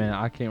 Man,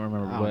 I can't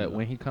remember, I don't but know.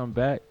 when he come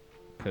back,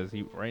 cause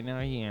right now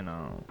he in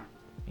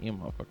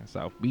motherfucking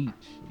South Beach.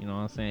 You know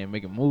what I'm saying?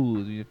 Making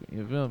moves. You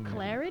feel me?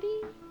 Clarity?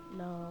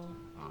 No.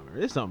 I don't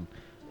remember. It's something.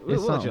 It's We'll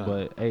let something, you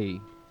know. but hey,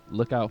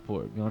 look out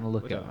for it. Be on the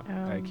What lookout. y'all-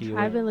 Alright, Kia,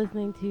 I've been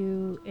listening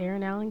to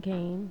Aaron Allen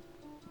Kane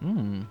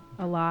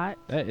a lot.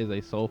 That is a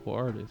soulful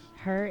artist.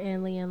 Her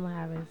and Leanne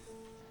Lavis.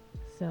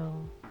 So,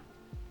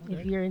 Okay.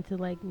 if you're into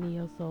like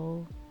neo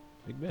soul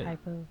Big bet.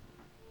 type of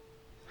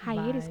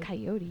Hiatus vibe.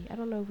 Coyote. I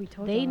don't know if we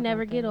told They y'all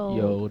never about get that. old.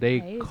 Yo, they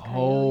Hiatus Coyote is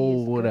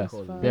cold. good as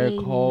fuck. They're They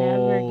cold.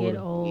 never get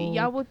old.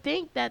 Y'all would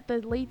think that the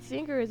lead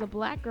singer is a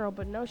black girl,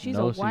 but no, she's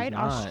No, a she's white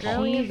not.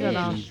 Australian She's an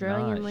bitch.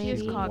 Australian not. lady. She's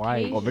She's Caucasian.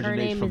 white. Her Originates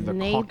name from is the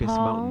Caucasus Napalm.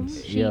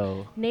 Mountains. She,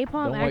 Yo, Napalm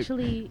Don't wipe-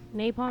 actually,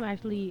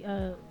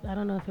 I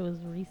don't know if it was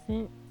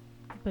recent,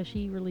 but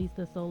she released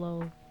a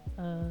solo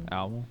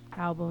album.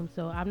 album.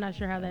 So I'm not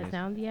sure how that Nice.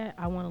 sounds yet.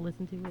 I want to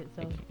listen to it.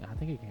 So I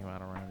think it came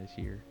out around this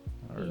year,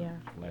 or Yeah.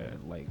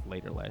 like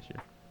later last year.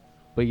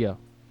 But yeah,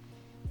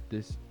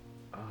 this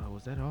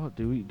was that all?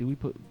 Do we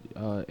put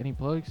any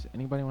plugs?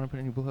 Anybody want to put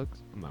any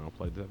plugs? I'm not gonna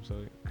play this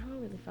episode. I don't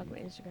really fuck with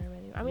Instagram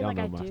anymore. I mean, Y'all like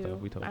know I my do. stuff.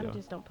 We told I y'all.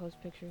 just don't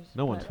post pictures.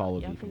 No one's but,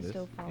 followed y'all me from can this.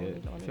 still follow Yeah, me on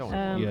if y'all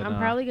Instagram. want- Yeah, I'm nah.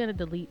 probably gonna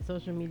delete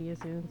social media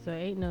soon. So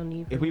ain't no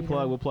need. For If we me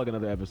plug, to- we'll plug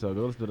another episode.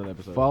 Go listen to another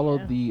episode. Follow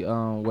Yeah. the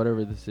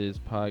whatever this is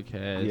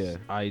podcast.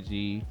 Yeah.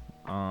 IG.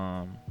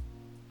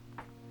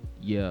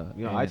 Yeah.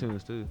 You know, and-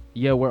 iTunes too.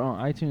 Yeah, we're on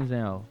iTunes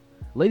now,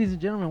 ladies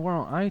and gentlemen. We're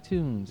on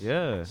iTunes.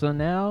 Yeah. So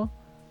now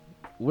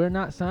we're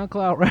not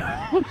SoundCloud.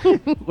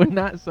 We're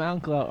not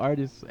SoundCloud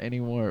artists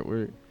anymore.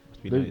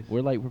 Must be nice.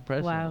 We're like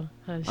professional. Wow.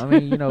 Hush. I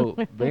mean, you know,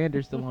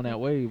 Vander's still on that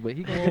wave, but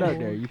he gonna get out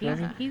there. You feel he's,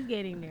 me? he's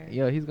getting there.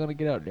 Yeah, he's gonna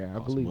get out there. I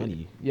Costs believe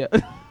money. it.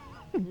 Yeah.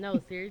 No,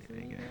 seriously.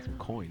 Dang, got some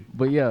coin.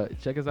 But yeah,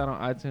 check us out on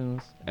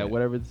iTunes Yeah. at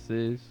whatever this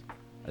is.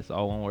 That's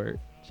all one word.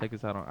 Check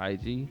us out on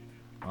IG.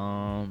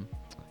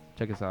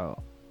 Check us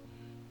out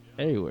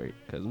everywhere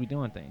because we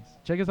doing things.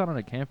 Check us out on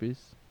the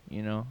campus,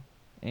 you know,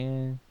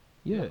 and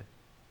yeah,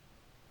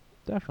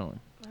 definitely.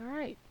 All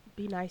right.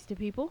 Be nice to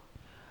people.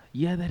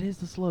 Yeah, that is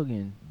the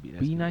slogan.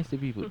 Be nice to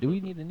people. Do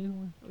we need a new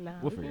one? Nah,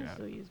 We'll we figure can it out.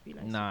 still use be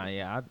nice. Nah,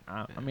 yeah.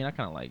 I mean, I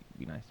kind of like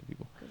be nice to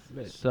people.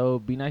 Bet. So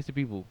be nice to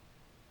people,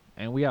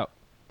 and we out.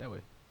 That way.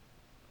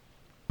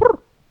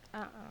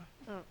 That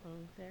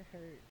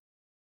hurt.